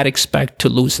 and not expect to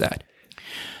lose that.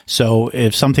 So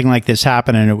if something like this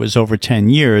happened and it was over 10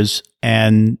 years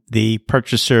and the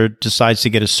purchaser decides to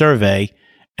get a survey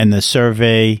and the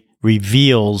survey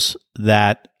reveals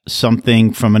that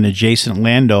something from an adjacent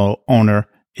landowner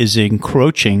is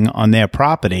encroaching on their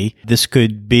property, this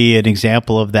could be an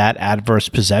example of that adverse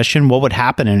possession. What would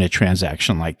happen in a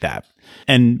transaction like that?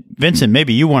 And Vincent,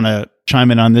 maybe you want to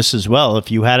chime in on this as well,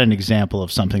 if you had an example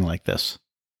of something like this.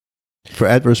 For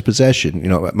adverse possession,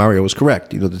 Mario was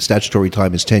correct. The statutory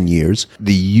time is 10 years.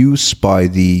 The use by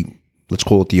the, let's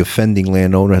call it the offending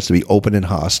landowner, has to be open and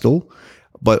hostile,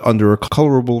 but under a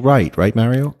colorable right,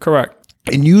 Mario? Correct.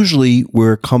 And usually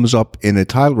where it comes up in a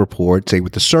title report, say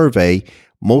with the survey,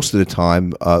 most of the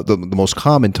time, the most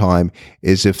common time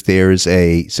is if there's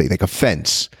a, say, like a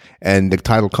fence, and the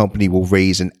title company will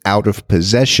raise an out of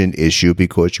possession issue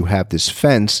because you have this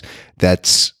fence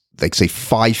that's, like, say,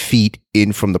 5 feet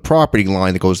in from the property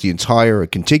line that goes the entire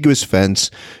contiguous fence,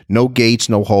 no gates,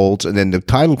 no holds. And then the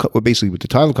title, basically what the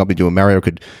title company do, and Mario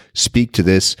could speak to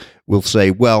this, will say,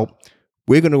 well,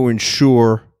 we're going to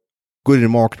insure good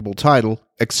and marketable title,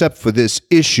 except for this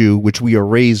issue which we are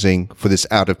raising for this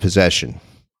out of possession.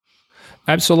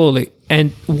 Absolutely.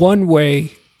 And one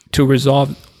way to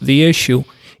resolve the issue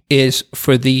is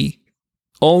for the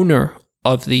owner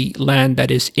of the land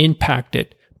that is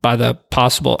impacted by the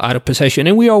possible out of possession.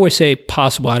 And we always say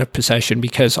possible out of possession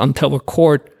because until a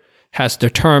court has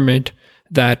determined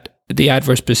that the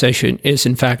adverse possession is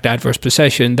in fact adverse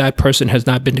possession, that person has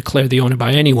not been declared the owner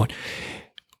by anyone.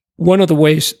 One of the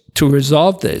ways to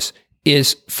resolve this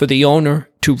is for the owner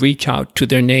to reach out to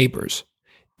their neighbors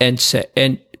and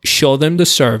show them the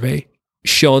survey,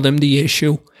 show them the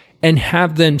issue, and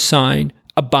have them sign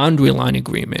a boundary line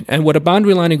agreement. And what a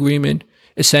boundary line agreement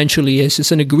essentially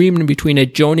is an agreement between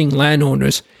adjoining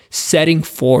landowners setting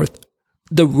forth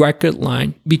the record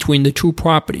line between the two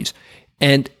properties.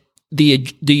 And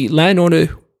the landowner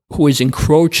who is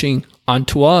encroaching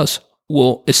onto us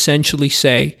will essentially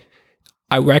say,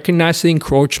 I recognize the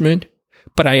encroachment,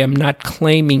 but I am not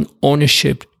claiming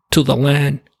ownership to the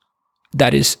land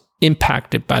that is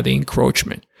impacted by the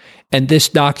encroachment. And this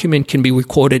document can be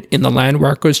recorded in the land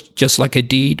records just like a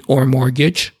deed or a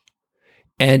mortgage.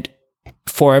 And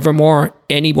forevermore,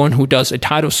 anyone who does a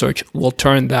title search will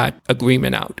turn that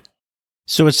agreement out.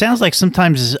 So it sounds like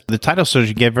sometimes the title search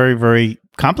can get very, very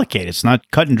complicated. It's not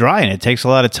cut and dry, and it takes a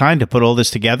lot of time to put all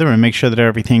this together and make sure that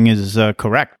everything is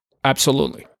correct.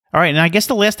 Absolutely. All right. And I guess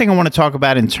the last thing I want to talk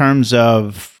about in terms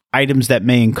of items that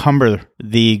may encumber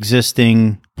the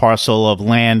existing parcel of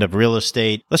land, of real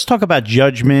estate, let's talk about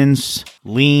judgments,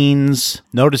 liens,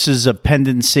 notices of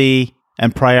pendency,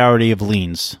 and priority of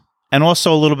liens. And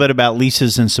also a little bit about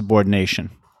leases and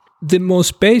subordination. The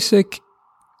most basic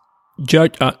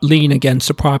lien against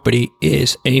the property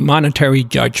is a monetary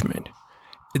judgment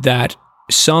that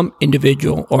some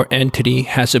individual or entity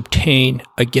has obtained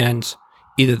against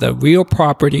either the real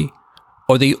property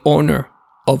or the owner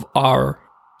of our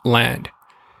land.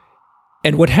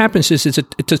 And what happens is it's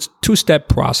a two-step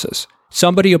process.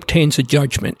 Somebody obtains a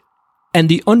judgment, and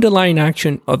the underlying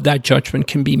action of that judgment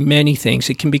can be many things.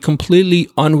 It can be completely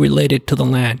unrelated to the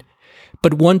land.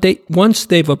 But once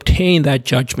they've obtained that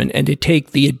judgment and they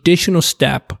take the additional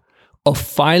step of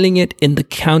filing it in the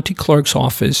county clerk's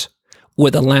office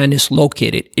where the land is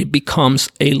located, it becomes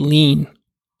a lien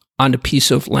on a piece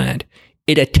of land.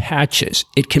 It attaches.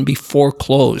 It can be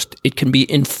foreclosed. It can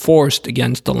be enforced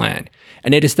against the land.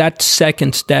 And it is that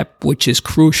second step which is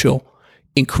crucial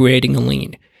in creating a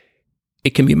lien.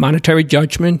 It can be monetary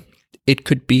judgment. It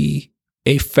could be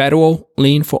a federal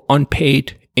lien for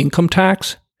unpaid income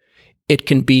tax. It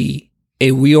can be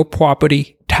a real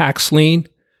property tax lien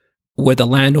where the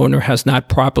landowner has not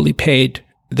properly paid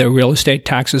their real estate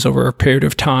taxes over a period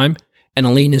of time, and a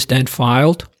lien is then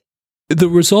filed. The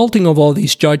resulting of all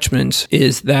these judgments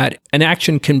is that an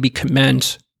action can be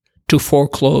commenced to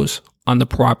foreclose on the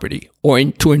property or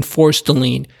to enforce the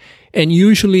lien. And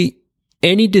usually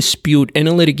any dispute,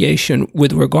 any litigation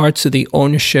with regards to the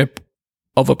ownership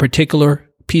of a particular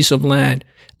piece of land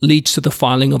leads to the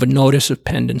filing of a notice of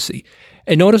pendency.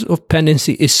 A notice of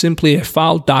pendency is simply a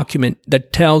filed document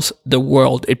that tells the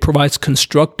world, it provides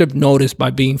constructive notice by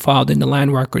being filed in the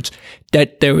land records,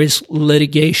 that there is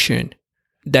litigation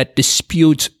that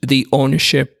disputes the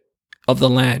ownership of the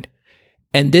land.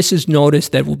 And this is notice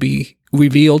that will be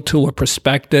revealed to a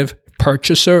prospective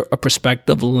purchaser, a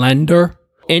prospective lender,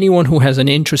 anyone who has an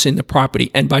interest in the property.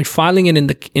 And by filing it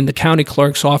in the county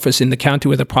clerk's office in the county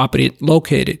where the property is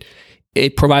located,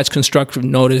 it provides constructive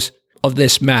notice of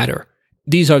this matter.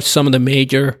 These are some of the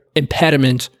major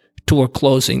impediments to a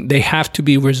closing. They have to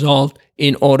be resolved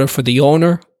in order for the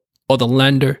owner or the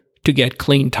lender to get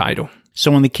clean title.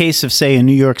 So in the case of, say, a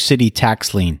New York City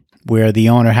tax lien, where the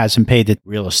owner hasn't paid the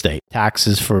real estate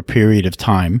taxes for a period of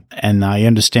time, and I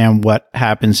understand what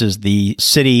happens is the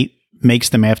city makes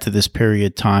them after this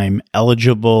period of time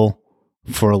eligible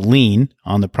for a lien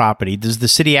on the property. Does the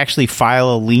city actually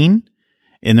file a lien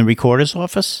in the recorder's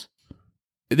office?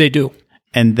 They do.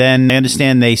 And then I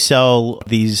understand they sell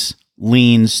these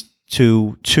liens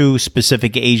to two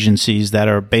specific agencies that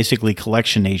are basically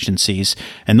collection agencies.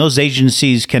 And those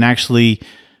agencies can actually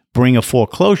bring a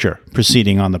foreclosure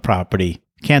proceeding on the property,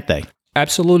 can't they?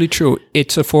 Absolutely true.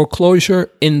 It's a foreclosure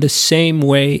in the same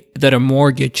way that a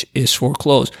mortgage is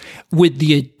foreclosed, with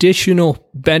the additional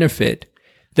benefit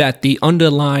that the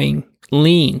underlying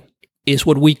lien is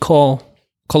what we call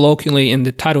colloquially in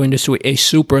the title industry a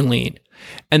super lien.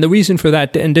 And the reason for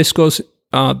that, and this goes,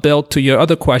 Bill, to your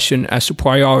other question as to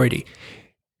priority.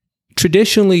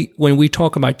 Traditionally, when we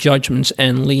talk about judgments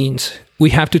and liens,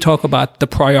 we have to talk about the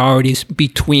priorities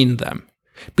between them,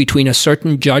 between a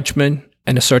certain judgment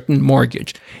and a certain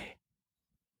mortgage.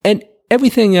 And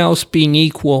everything else being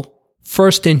equal,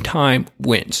 first in time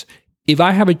wins. If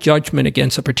I have a judgment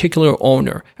against a particular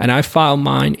owner and I file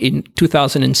mine in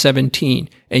 2017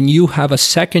 and you have a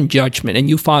second judgment and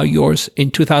you file yours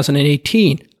in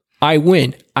 2018, I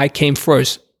win. I came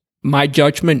first. My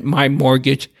judgment, my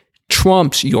mortgage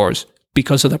trumps yours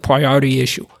because of the priority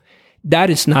issue. That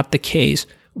is not the case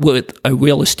with a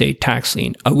real estate tax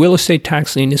lien. A real estate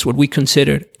tax lien is what we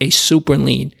consider a super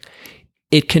lien.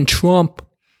 It can trump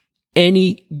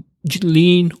any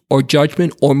lien or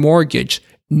judgment or mortgage,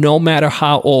 no matter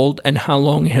how old and how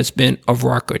long it has been of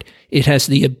record. It has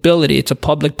the ability, it's a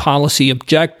public policy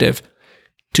objective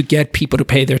to get people to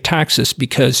pay their taxes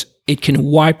because it can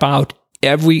wipe out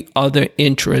every other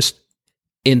interest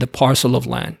in the parcel of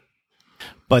land.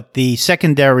 But the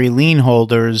secondary lien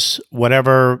holders,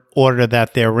 whatever order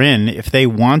that they're in, if they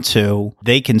want to,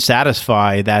 they can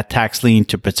satisfy that tax lien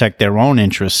to protect their own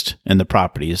interest in the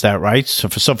property. Is that right? So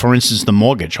for instance, the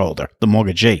mortgage holder, the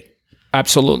mortgagee.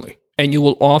 Absolutely. And you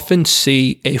will often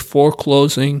see a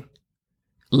foreclosing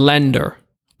lender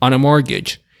on a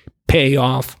mortgage pay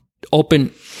off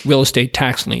open real estate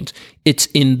tax liens. It's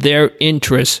in their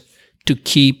interest to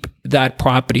keep that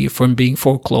property from being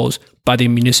foreclosed by the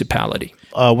municipality.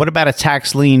 What about a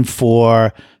tax lien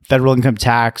for federal income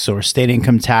tax or state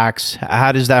income tax?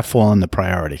 How does that fall in the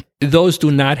priority? Those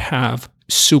do not have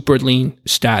super lien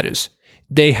status.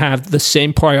 They have the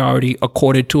same priority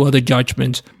according to other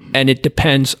judgments, and it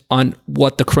depends on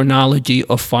what the chronology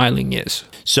of filing is.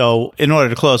 So in order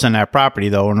to close on that property,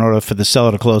 though, in order for the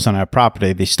seller to close on that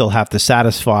property, they still have to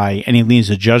satisfy any liens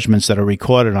or judgments that are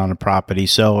recorded on the property.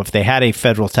 So if they had a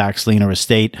federal tax lien or a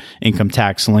state income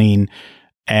tax lien,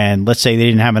 and let's say they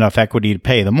didn't have enough equity to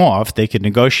pay them off, they could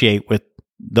negotiate with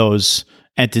those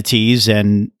entities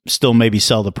and still maybe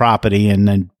sell the property and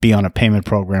then be on a payment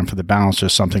program for the balance or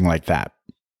something like that.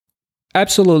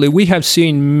 Absolutely. We have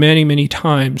seen many, many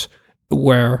times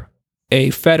where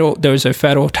there's a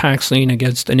federal tax lien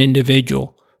against an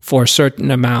individual for a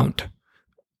certain amount.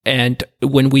 And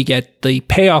when we get the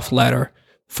payoff letter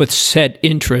for said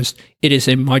interest, it is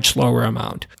a much lower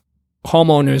amount.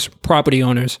 Homeowners, property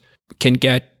owners can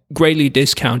get greatly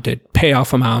discounted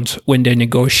payoff amounts when they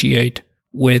negotiate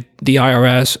with the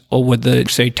IRS or with the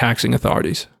state taxing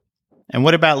authorities. And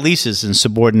what about leases and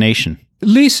subordination?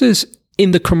 Leases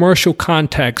in the commercial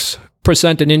context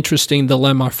present an interesting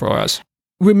dilemma for us.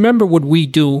 remember what we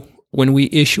do when we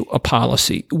issue a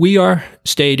policy. We are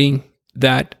stating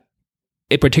that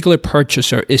a particular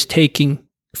purchaser is taking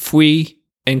free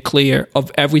and clear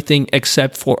of everything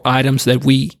except for items that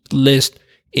we list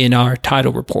in our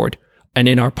title report and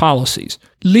in our policies.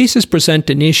 Leases present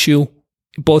an issue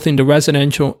both in the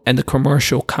residential and the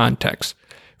commercial context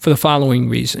for the following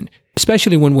reason,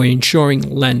 especially when we're insuring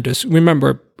lenders.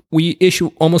 Remember, we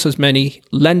issue almost as many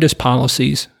lenders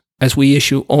policies as we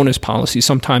issue owners policies,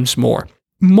 sometimes more.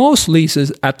 Most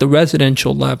leases at the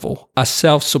residential level are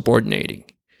self-subordinating,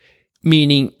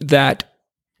 meaning that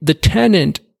the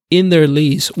tenant in their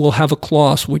lease will have a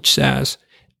clause which says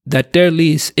that their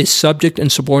lease is subject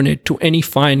and subordinate to any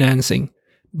financing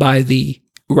by the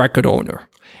record owner.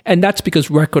 And that's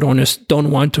because record owners don't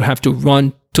want to have to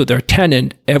run to their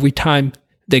tenant every time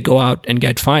they go out and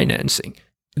get financing.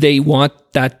 They want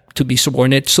that to be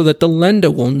subordinate so that the lender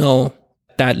will know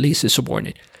that lease is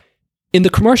subordinate. In the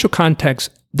commercial context,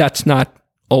 that's not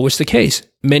always the case.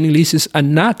 Many leases are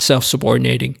not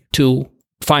self-subordinating to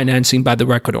financing by the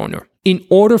record owner. In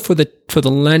order for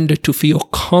the lender to feel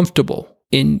comfortable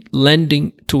in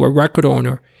lending to a record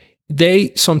owner,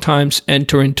 they sometimes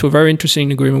enter into a very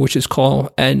interesting agreement, which is called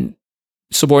an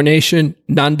subordination,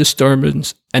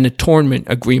 non-disturbance, and attornment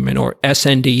agreement, or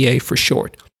SNDA for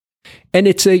short. And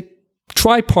it's a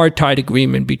tripartite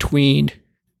agreement between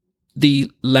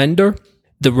the lender,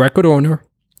 the record owner,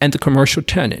 and the commercial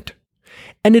tenant.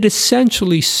 And it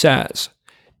essentially says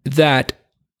that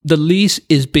the lease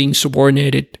is being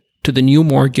subordinated to the new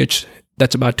mortgage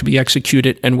that's about to be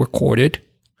executed and recorded.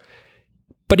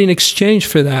 But in exchange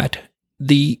for that,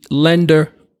 the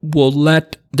lender will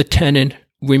let the tenant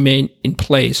remain in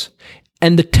place,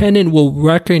 and the tenant will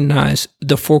recognize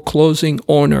the foreclosing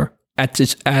owner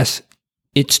as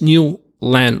its new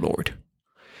landlord.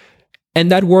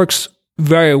 And that works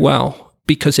very well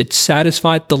because it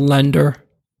satisfied the lender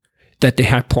that they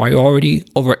had priority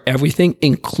over everything,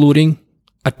 including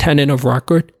a tenant of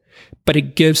record. But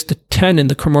it gives the tenant,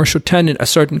 the commercial tenant, a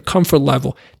certain comfort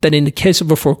level that in the case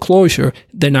of a foreclosure,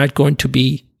 they're not going to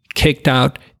be kicked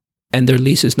out and their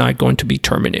lease is not going to be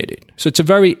terminated. So it's a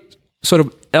very sort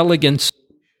of elegant.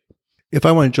 If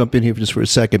I want to jump in here just for a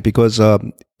second, because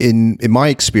in my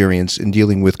experience in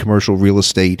dealing with commercial real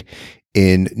estate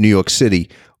in New York City,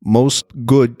 most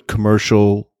good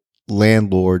commercial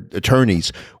landlord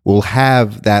attorneys will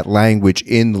have that language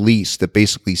in the lease that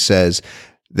basically says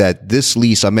that this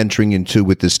lease I'm entering into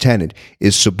with this tenant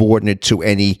is subordinate to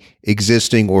any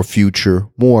existing or future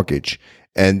mortgage.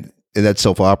 And that's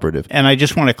self-operative. And I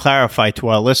just want to clarify to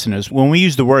our listeners, when we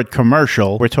use the word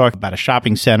commercial, we're talking about a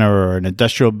shopping center or an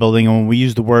industrial building. And when we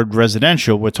use the word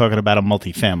residential, we're talking about a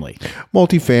multifamily.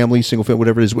 Multifamily, single family,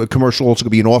 whatever it is. Commercial also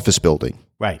could be an office building.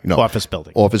 Right, office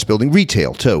building. Office building,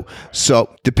 retail too.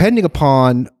 So depending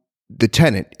upon the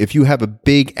tenant, if you have a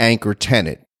big anchor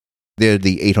tenant, they're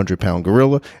the 800-pound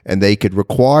gorilla, and they could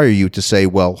require you to say,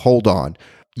 well, hold on.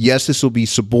 Yes, this will be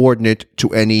subordinate to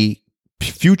any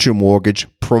future mortgage,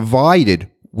 provided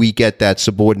we get that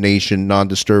subordination,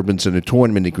 non-disturbance, and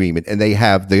attornment agreement. And they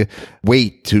have the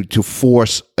weight to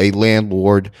force a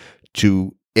landlord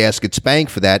to ask its bank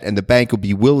for that, and the bank will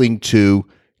be willing to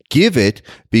give it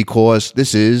because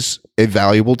this is a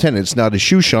valuable tenant. It's not a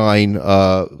shoe shine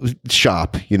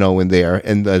shop, in there,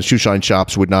 and the shoe shine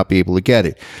shops would not be able to get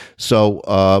it. So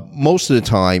most of the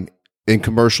time in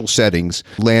commercial settings,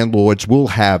 landlords will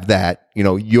have that.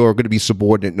 You're going to be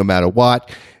subordinate no matter what,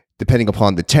 depending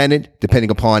upon the tenant, depending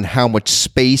upon how much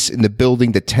space in the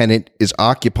building the tenant is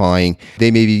occupying.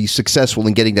 They may be successful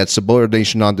in getting that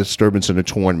subordination, non-disturbance, and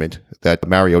attornment that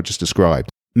Mario just described.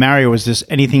 Mario, is there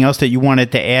anything else that you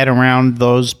wanted to add around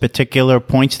those particular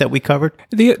points that we covered?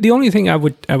 The only thing I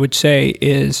would say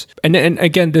is, and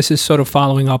again, this is sort of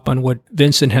following up on what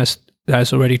Vincent has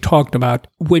already talked about.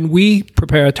 When we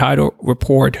prepare a title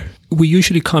report, we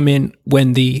usually come in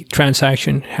when the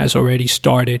transaction has already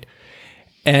started.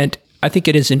 And I think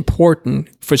it is important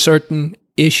for certain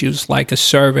issues like a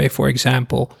survey, for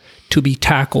example, to be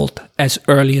tackled as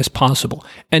early as possible.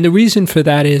 And the reason for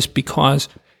that is because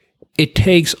it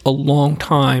takes a long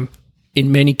time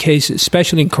in many cases,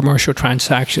 especially in commercial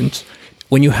transactions,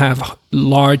 when you have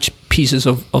large pieces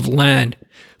of land,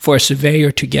 for a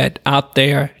surveyor to get out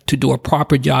there to do a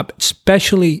proper job,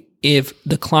 especially if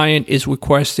the client is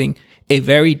requesting a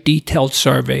very detailed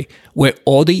survey where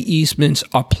all the easements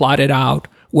are plotted out,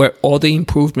 where all the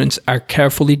improvements are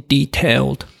carefully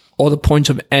detailed, all the points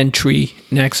of entry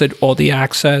and exit, all the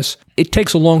access. It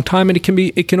takes a long time, and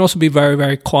it can also be very,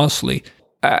 very costly.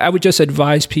 I would just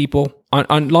advise people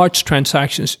on large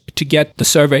transactions to get the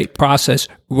survey process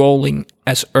rolling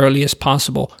as early as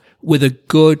possible with a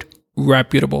good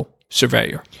reputable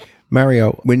surveyor.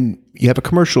 Mario, when you have a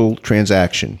commercial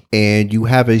transaction and you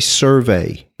have a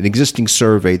survey, an existing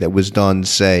survey that was done,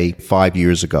 say, 5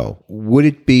 years ago, would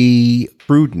it be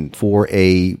prudent for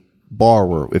a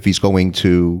borrower, if he's going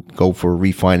to go for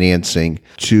refinancing,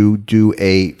 to do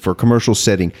for a commercial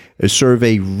setting, a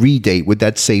survey redate? Would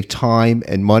that save time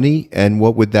and money? And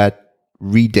what would that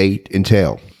redate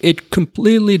entail? It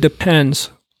completely depends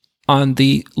on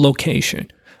the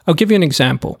location. I'll give you an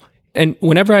example. And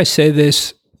whenever I say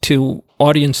this to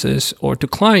audiences or to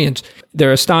clients,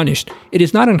 they're astonished. It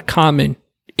is not uncommon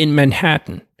in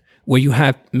Manhattan, where you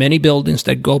have many buildings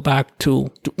that go back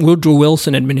to Woodrow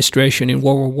Wilson administration in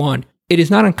World War I. It is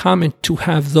not uncommon to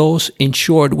have those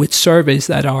insured with surveys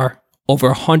that are over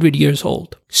 100 years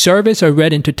old. Surveys are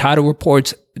read into title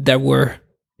reports that were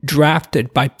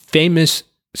drafted by famous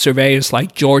surveyors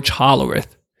like George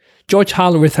Hollerith. George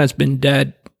Hollerith has been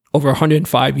dead over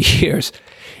 105 years,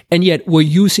 and yet we're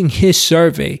using his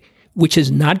survey, which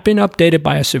has not been updated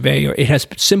by a surveyor. It has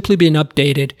simply been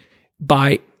updated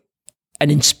by an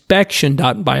inspection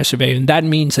done by a surveyor, and that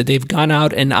means that they've gone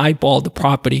out and eyeballed the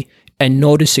property and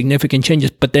noticed significant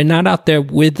changes, but they're not out there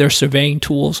with their surveying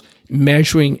tools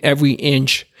measuring every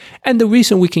inch. And the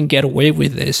reason we can get away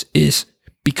with this is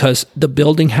because the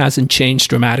building hasn't changed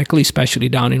dramatically, especially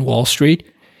down in Wall Street,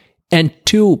 and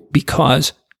two,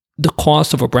 because the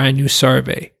cost of a brand new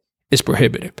survey is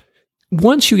prohibitive.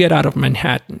 Once you get out of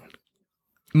Manhattan,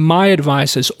 my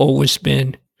advice has always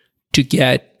been to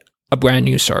get a brand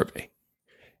new survey.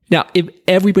 Now, if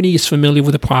everybody is familiar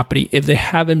with the property, if there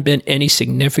haven't been any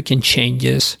significant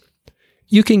changes,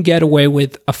 you can get away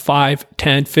with a 5,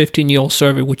 10, 15-year-old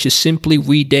survey, which is simply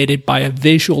redated by a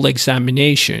visual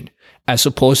examination as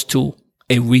opposed to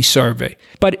a resurvey.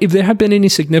 But if there have been any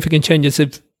significant changes,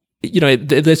 if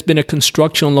there's been a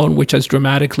construction loan which has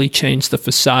dramatically changed the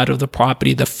facade of the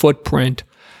property, the footprint,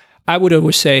 I would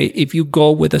always say if you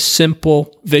go with a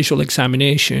simple visual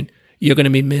examination, you're going to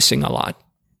be missing a lot.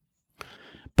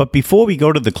 But before we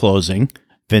go to the closing,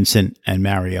 Vincent and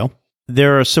Mario,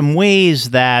 there are some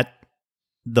ways that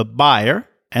the buyer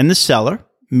and the seller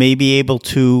may be able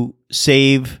to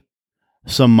save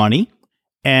some money.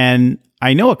 And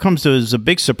I know it comes as a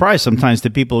big surprise sometimes to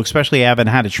people, especially haven't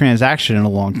had a transaction in a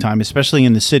long time, especially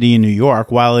in the city of New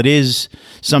York. While it is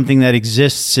something that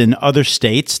exists in other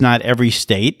states, not every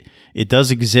state, it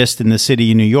does exist in the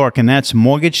city of New York, and that's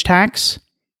mortgage tax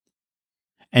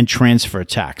and transfer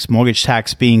tax. Mortgage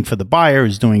tax being for the buyer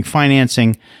who's doing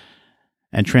financing,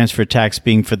 and transfer tax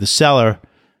being for the seller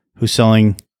who's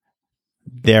selling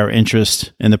their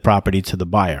interest in the property to the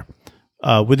buyer.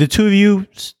 Would the two of you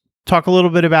talk a little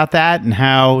bit about that and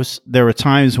how there are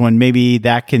times when maybe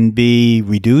that can be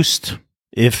reduced,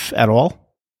 if at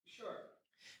all? Sure.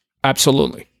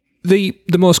 Absolutely. The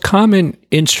most common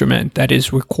instrument that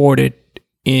is recorded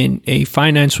in a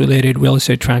finance-related real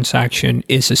estate transaction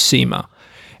is a CEMA.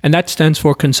 And that stands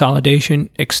for Consolidation,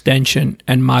 Extension,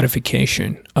 and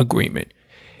Modification Agreement.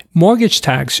 Mortgage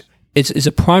tax is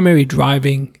a primary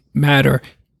driving matter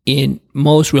in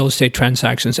most real estate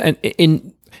transactions. And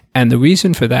the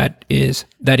reason for that is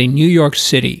that in New York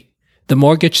City, the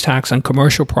mortgage tax on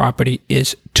commercial property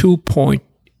is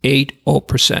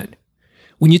 2.80%.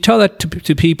 When you tell that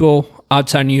to people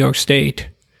outside New York State,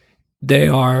 they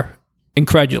are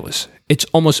incredulous. It's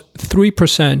almost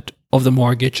 3% of the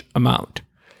mortgage amount.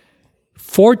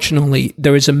 Fortunately,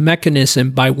 there is a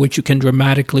mechanism by which you can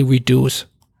dramatically reduce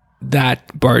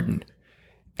that burden.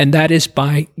 And that is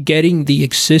by getting the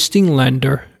existing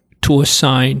lender to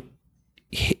assign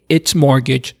its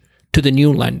mortgage to the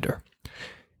new lender.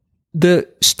 The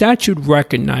statute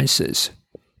recognizes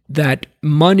that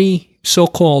money,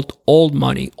 so-called old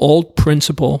money, old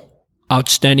principal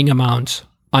outstanding amounts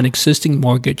on existing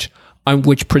mortgage, on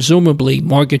which presumably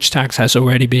mortgage tax has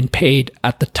already been paid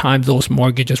at the time those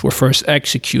mortgages were first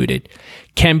executed,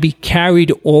 can be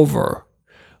carried over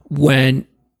when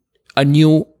a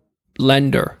new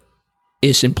lender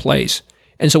is in place.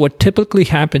 And so what typically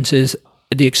happens is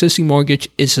the existing mortgage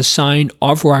is assigned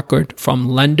off record from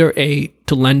lender A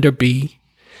to lender B.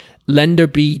 Lender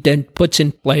B then puts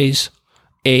in place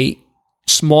a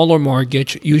smaller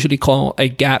mortgage, usually called a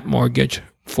gap mortgage,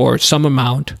 for some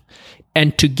amount.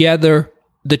 And together,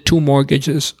 the two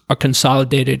mortgages are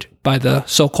consolidated by the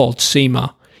so-called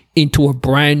CEMA into a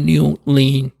brand new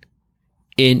lien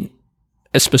in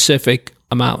a specific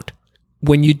amount.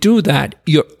 When you do that,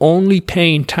 you're only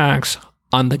paying tax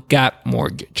on the gap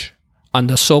mortgage, on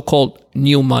the so-called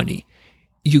new money.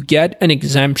 You get an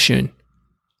exemption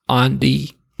on the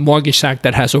mortgage tax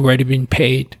that has already been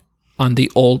paid on the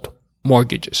old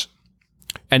mortgages.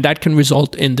 And that can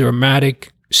result in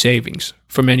dramatic savings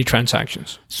for many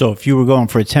transactions. So if you were going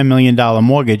for a $10 million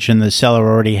mortgage and the seller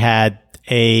already had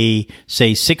a,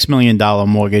 say, $6 million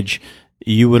mortgage,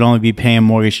 you would only be paying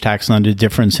mortgage tax on the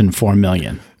difference in $4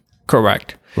 million.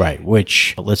 Correct. Right.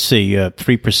 Which, let's see,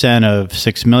 3% of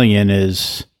 $6 million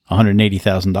is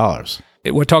 $180,000.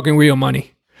 We're talking real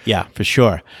money. Yeah, for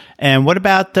sure. And what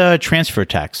about transfer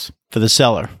tax for the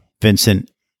seller, Vincent?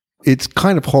 It's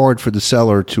kind of hard for the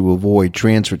seller to avoid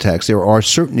transfer tax. There are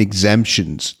certain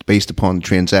exemptions based upon the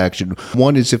transaction.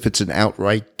 One is if it's an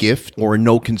outright gift or a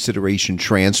no consideration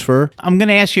transfer. I'm going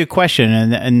to ask you a question,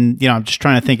 and I'm just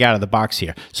trying to think out of the box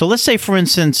here. So let's say, for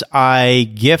instance,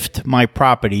 I gift my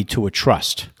property to a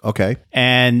trust. Okay.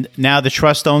 And now the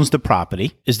trust owns the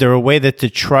property. Is there a way that the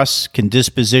trust can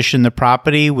disposition the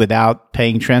property without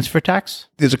paying transfer tax?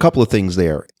 There's a couple of things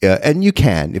there. And you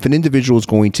can. If an individual is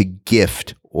going to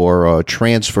gift or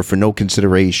transfer for no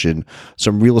consideration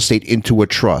some real estate into a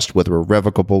trust, whether a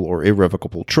revocable or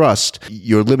irrevocable trust,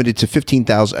 you're limited to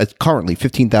currently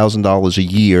 $15,000 a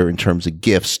year in terms of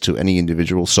gifts to any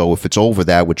individual. So if it's over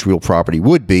that, which real property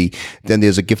would be, then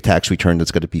there's a gift tax return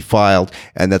that's going to be filed,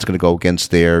 and that's going to go against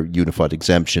their unified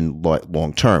exemption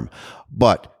long term.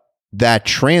 But that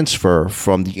transfer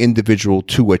from the individual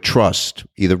to a trust,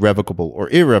 either revocable or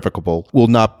irrevocable, will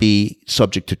not be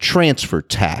subject to transfer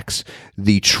tax.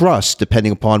 The trust,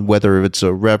 depending upon whether it's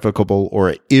a revocable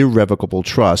or irrevocable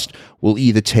trust, will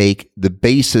either take the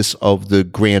basis of the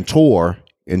grantor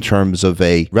in terms of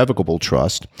a revocable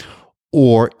trust,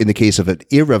 or in the case of an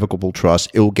irrevocable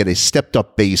trust, it will get a stepped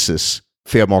up basis,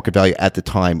 fair market value at the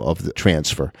time of the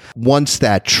transfer. Once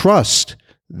that trust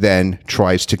then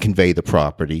tries to convey the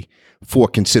property for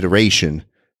consideration,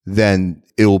 then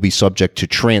it will be subject to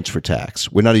transfer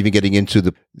tax. We're not even getting into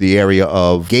the area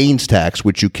of gains tax,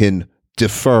 which you can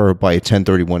defer by a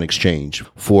 1031 exchange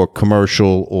for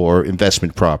commercial or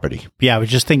investment property. Yeah, I was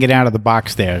just thinking out of the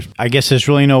box there. I guess there's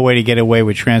really no way to get away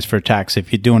with transfer tax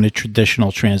if you're doing a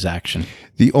traditional transaction.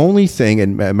 The only thing,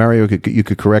 and Mario, you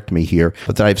could correct me here,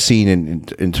 but that I've seen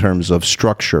in terms of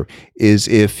structure is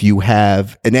if you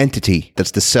have an entity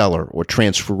that's the seller or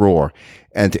transferor,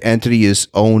 and the entity is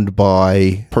owned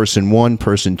by person 1,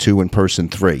 person 2, and person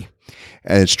 3,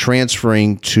 and it's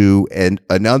transferring to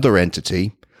another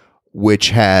entity which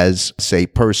has, say,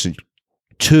 person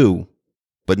 2,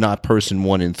 but not person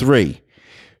 1 and 3,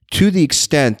 to the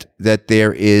extent that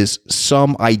there is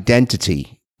some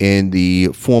identity in the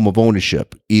form of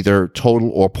ownership, either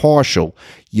total or partial,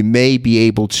 you may be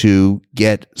able to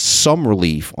get some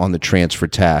relief on the transfer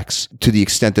tax to the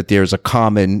extent that there's a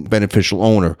common beneficial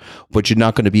owner, but you're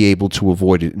not going to be able to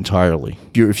avoid it entirely.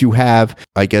 If you have,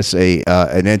 I guess,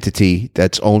 an entity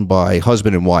that's owned by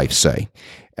husband and wife, say,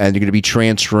 and you're going to be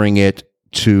transferring it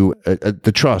to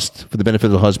the trust for the benefit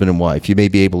of the husband and wife, you may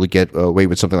be able to get away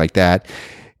with something like that.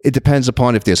 It depends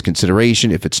upon if there's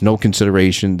consideration. If it's no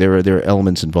consideration, there are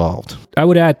elements involved. I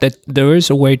would add that there is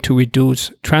a way to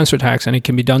reduce transfer tax, and it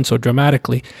can be done so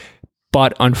dramatically.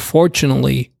 But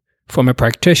unfortunately, from a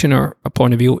practitioner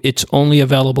point of view, it's only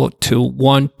available to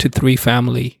 1 to 3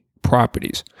 family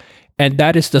properties. And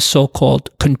that is the so-called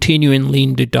continuing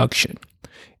lien deduction.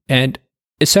 And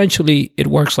essentially, it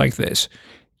works like this.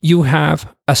 You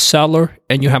have a seller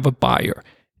and you have a buyer.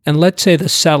 And let's say the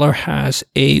seller has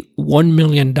a $1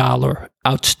 million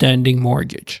outstanding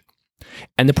mortgage,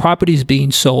 and the property is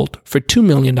being sold for $2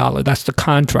 million. That's the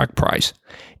contract price.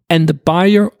 And the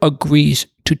buyer agrees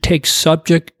to take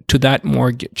subject to that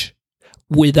mortgage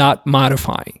without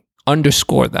modifying.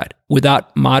 Underscore that.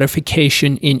 Without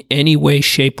modification in any way,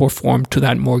 shape, or form to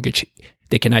that mortgage.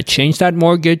 They cannot change that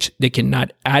mortgage. They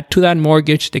cannot add to that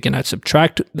mortgage. They cannot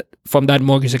subtract from that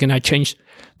mortgage. They cannot change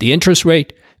the interest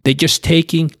rate. They're just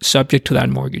taking subject to that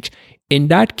mortgage. In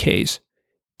that case,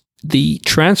 the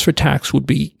transfer tax would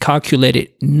be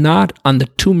calculated not on the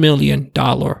 $2 million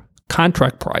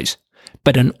contract price,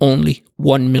 but on only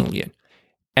 $1 million.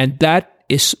 And that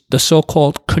is the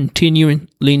so-called continuing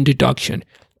lien deduction.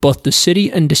 Both the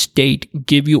city and the state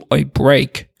give you a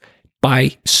break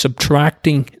by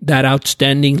subtracting that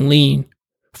outstanding lien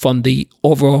from the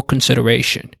overall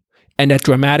consideration. And that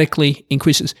dramatically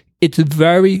increases. It's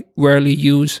very rarely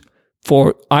used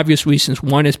for obvious reasons.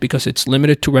 One is because it's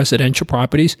limited to residential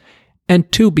properties,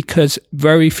 and 2, because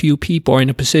very few people are in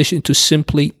a position to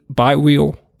simply buy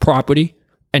real property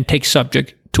and take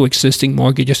subject to existing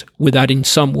mortgages without in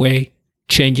some way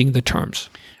changing the terms.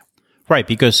 Right,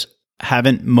 because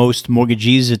haven't most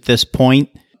mortgagees at this point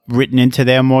written into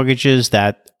their mortgages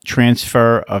that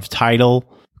transfer of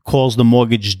title calls the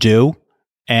mortgage due?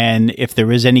 And if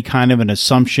there is any kind of an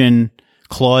assumption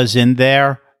clause in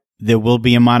there, there will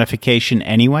be a modification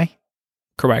anyway?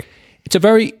 Correct. It's a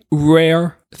very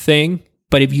rare thing,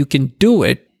 but if you can do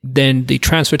it, then the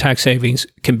transfer tax savings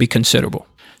can be considerable.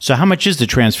 So how much is the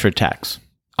transfer tax?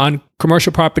 On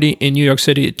commercial property in New York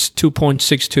City, it's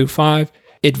 2.625.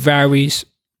 It varies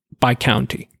by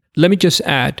county. Let me just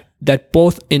add that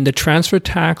both in the transfer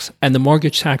tax and the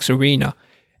mortgage tax arena,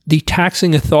 the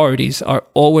taxing authorities are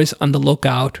always on the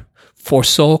lookout for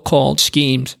so-called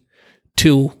schemes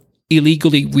to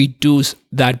illegally reduce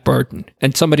that burden.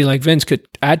 And somebody like Vince could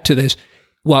add to this.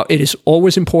 While it is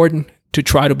always important to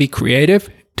try to be creative,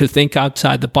 to think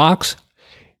outside the box,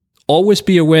 always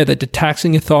be aware that the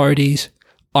taxing authorities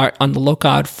are on the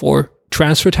lookout for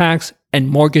transfer tax and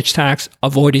mortgage tax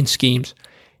avoidance schemes.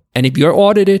 And if you're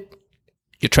audited,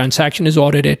 your transaction is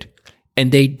audited,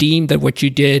 and they deem that what you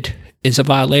did is a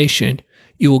violation,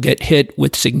 you will get hit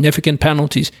with significant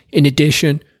penalties in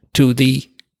addition to the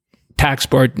tax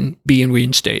burden being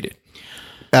reinstated.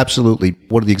 Absolutely.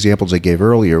 One of the examples I gave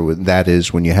earlier, that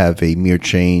is when you have a mere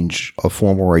change of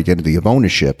form or identity of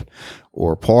ownership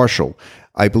or partial.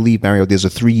 I believe, Mario, there's a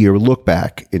 3-year look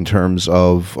back in terms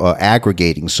of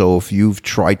aggregating. So if you've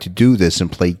tried to do this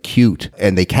and played cute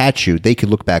and they catch you, they could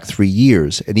look back 3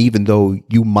 years. And even though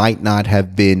you might not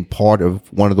have been part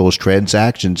of one of those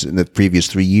transactions in the previous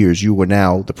 3 years, you were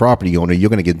now the property owner. You're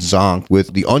going to get zonked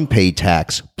with the unpaid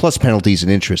tax plus penalties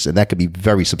and interest. And that could be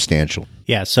very substantial.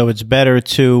 Yeah, so it's better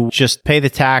to just pay the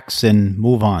tax and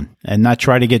move on and not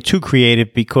try to get too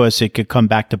creative because it could come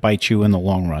back to bite you in the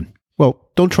long run. Well,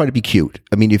 don't try to be cute.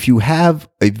 I mean, if you have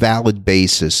a valid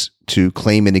basis to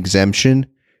claim an exemption,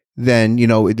 then,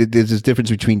 there's a difference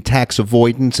between tax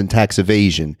avoidance and tax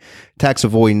evasion. Tax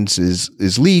avoidance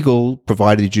is legal,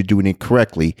 provided you're doing it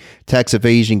correctly. Tax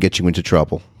evasion gets you into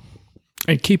trouble.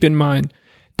 And keep in mind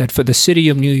that for the city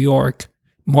of New York,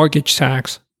 mortgage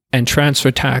tax and transfer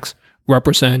tax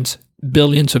represents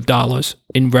billions of dollars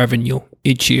in revenue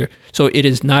each year. So it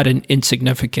is not an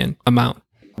insignificant amount.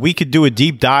 We could do a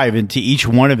deep dive into each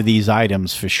one of these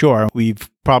items for sure. We've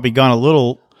probably gone a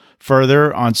little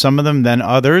further on some of them than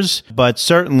others, but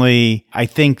certainly I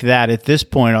think that at this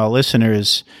point, our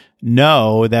listeners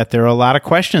know that there are a lot of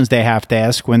questions they have to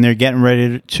ask when they're getting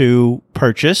ready to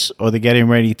purchase or they're getting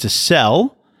ready to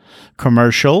sell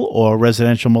commercial or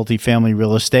residential multifamily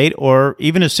real estate, or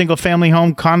even a single family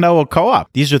home, condo, or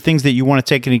co-op. These are things that you want to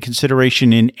take into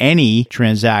consideration in any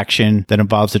transaction that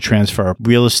involves the transfer of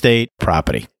real estate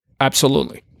property.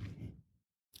 Absolutely.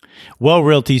 Well,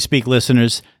 Realty Speak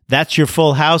listeners, that's your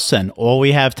full house and all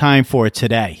we have time for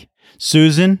today.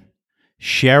 Susan,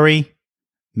 Sherry,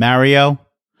 Mario,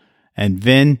 and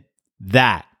Vin,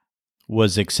 that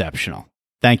was exceptional.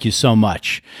 Thank you so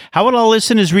much. How would our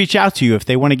listeners reach out to you if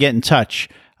they want to get in touch?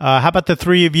 How about the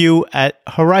three of you at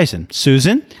Horizon?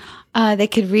 Susan? They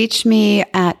could reach me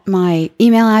at my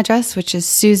email address, which is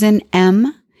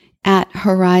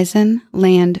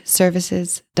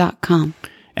susanm@horizonlandservices.com.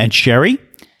 And Sherry?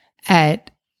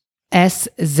 At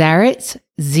szaret,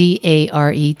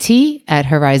 Zaret, at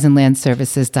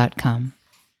horizonlandservices.com.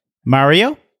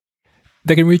 Mario?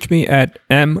 They can reach me at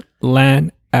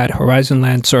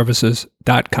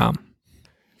mlan@horizonlandservices.com.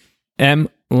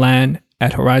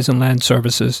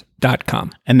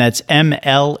 mlan@horizonlandservices.com. And that's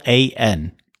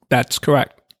MLAN. That's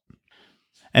correct.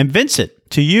 And Vincent,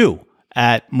 to you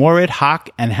at Morit, Hock,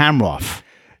 and Hamroff.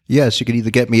 Yes, you can either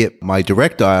get me at my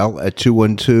direct dial at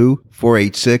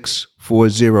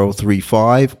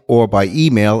 212-486-4035 or by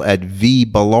email at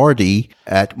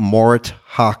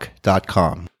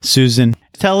vballardi@morithock.com. Susan,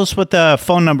 tell us what the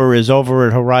phone number is over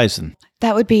at Horizon.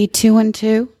 That would be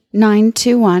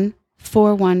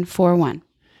 212-921-4141.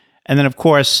 And then, of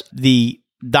course, the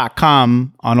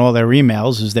 .com on all their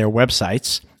emails is their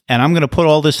websites. And I'm going to put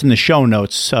all this in the show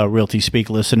notes, Realty Speak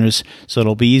listeners, so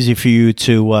it'll be easy for you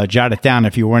to jot it down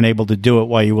if you weren't able to do it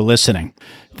while you were listening.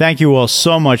 Thank you all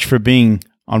so much for being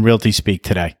on Realty Speak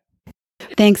today.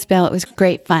 Thanks, Bill. It was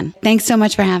great fun. Thanks so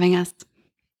much for having us.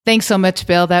 Thanks so much,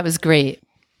 Bill. That was great.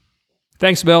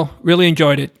 Thanks, Bill. Really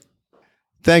enjoyed it.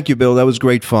 Thank you, Bill. That was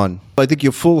great fun. I think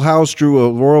your full house drew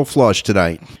a royal flush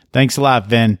tonight. Thanks a lot,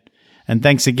 Vin. And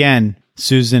thanks again,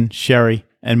 Susan, Sherry,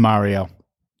 and Mario.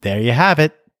 There you have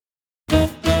it.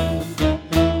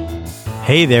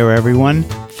 Hey there, everyone.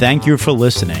 Thank you for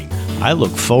listening. I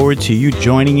look forward to you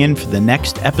joining in for the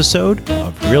next episode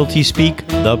of Realty Speak,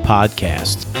 the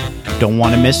podcast. Don't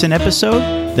want to miss an episode?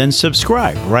 Then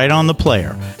subscribe right on the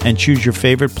player and choose your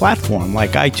favorite platform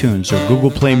like iTunes or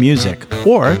Google Play Music,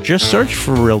 or just search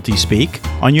for Realty Speak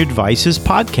on your device's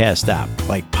podcast app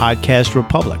like Podcast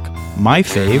Republic, My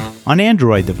Fave on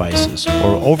Android devices,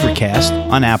 or Overcast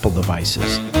on Apple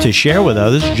devices. To share with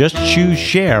others, just choose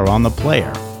Share on the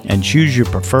player and choose your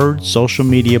preferred social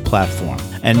media platform.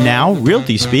 And now,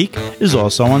 Realty Speak is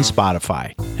also on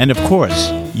Spotify. And of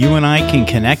course, you and I can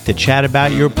connect to chat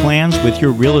about your plans with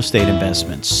your real estate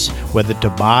investments, whether to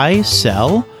buy,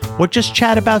 sell, or just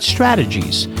chat about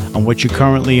strategies on what you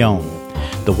currently own.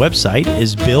 The website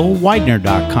is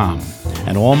billwidener.com,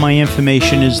 and all my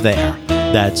information is there.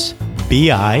 That's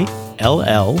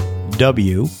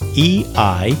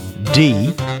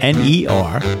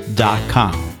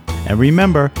BILLWEIDNER.com. And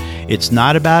remember, it's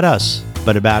not about us,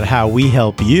 but about how we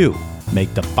help you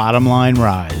make the bottom line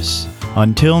rise.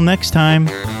 Until next time.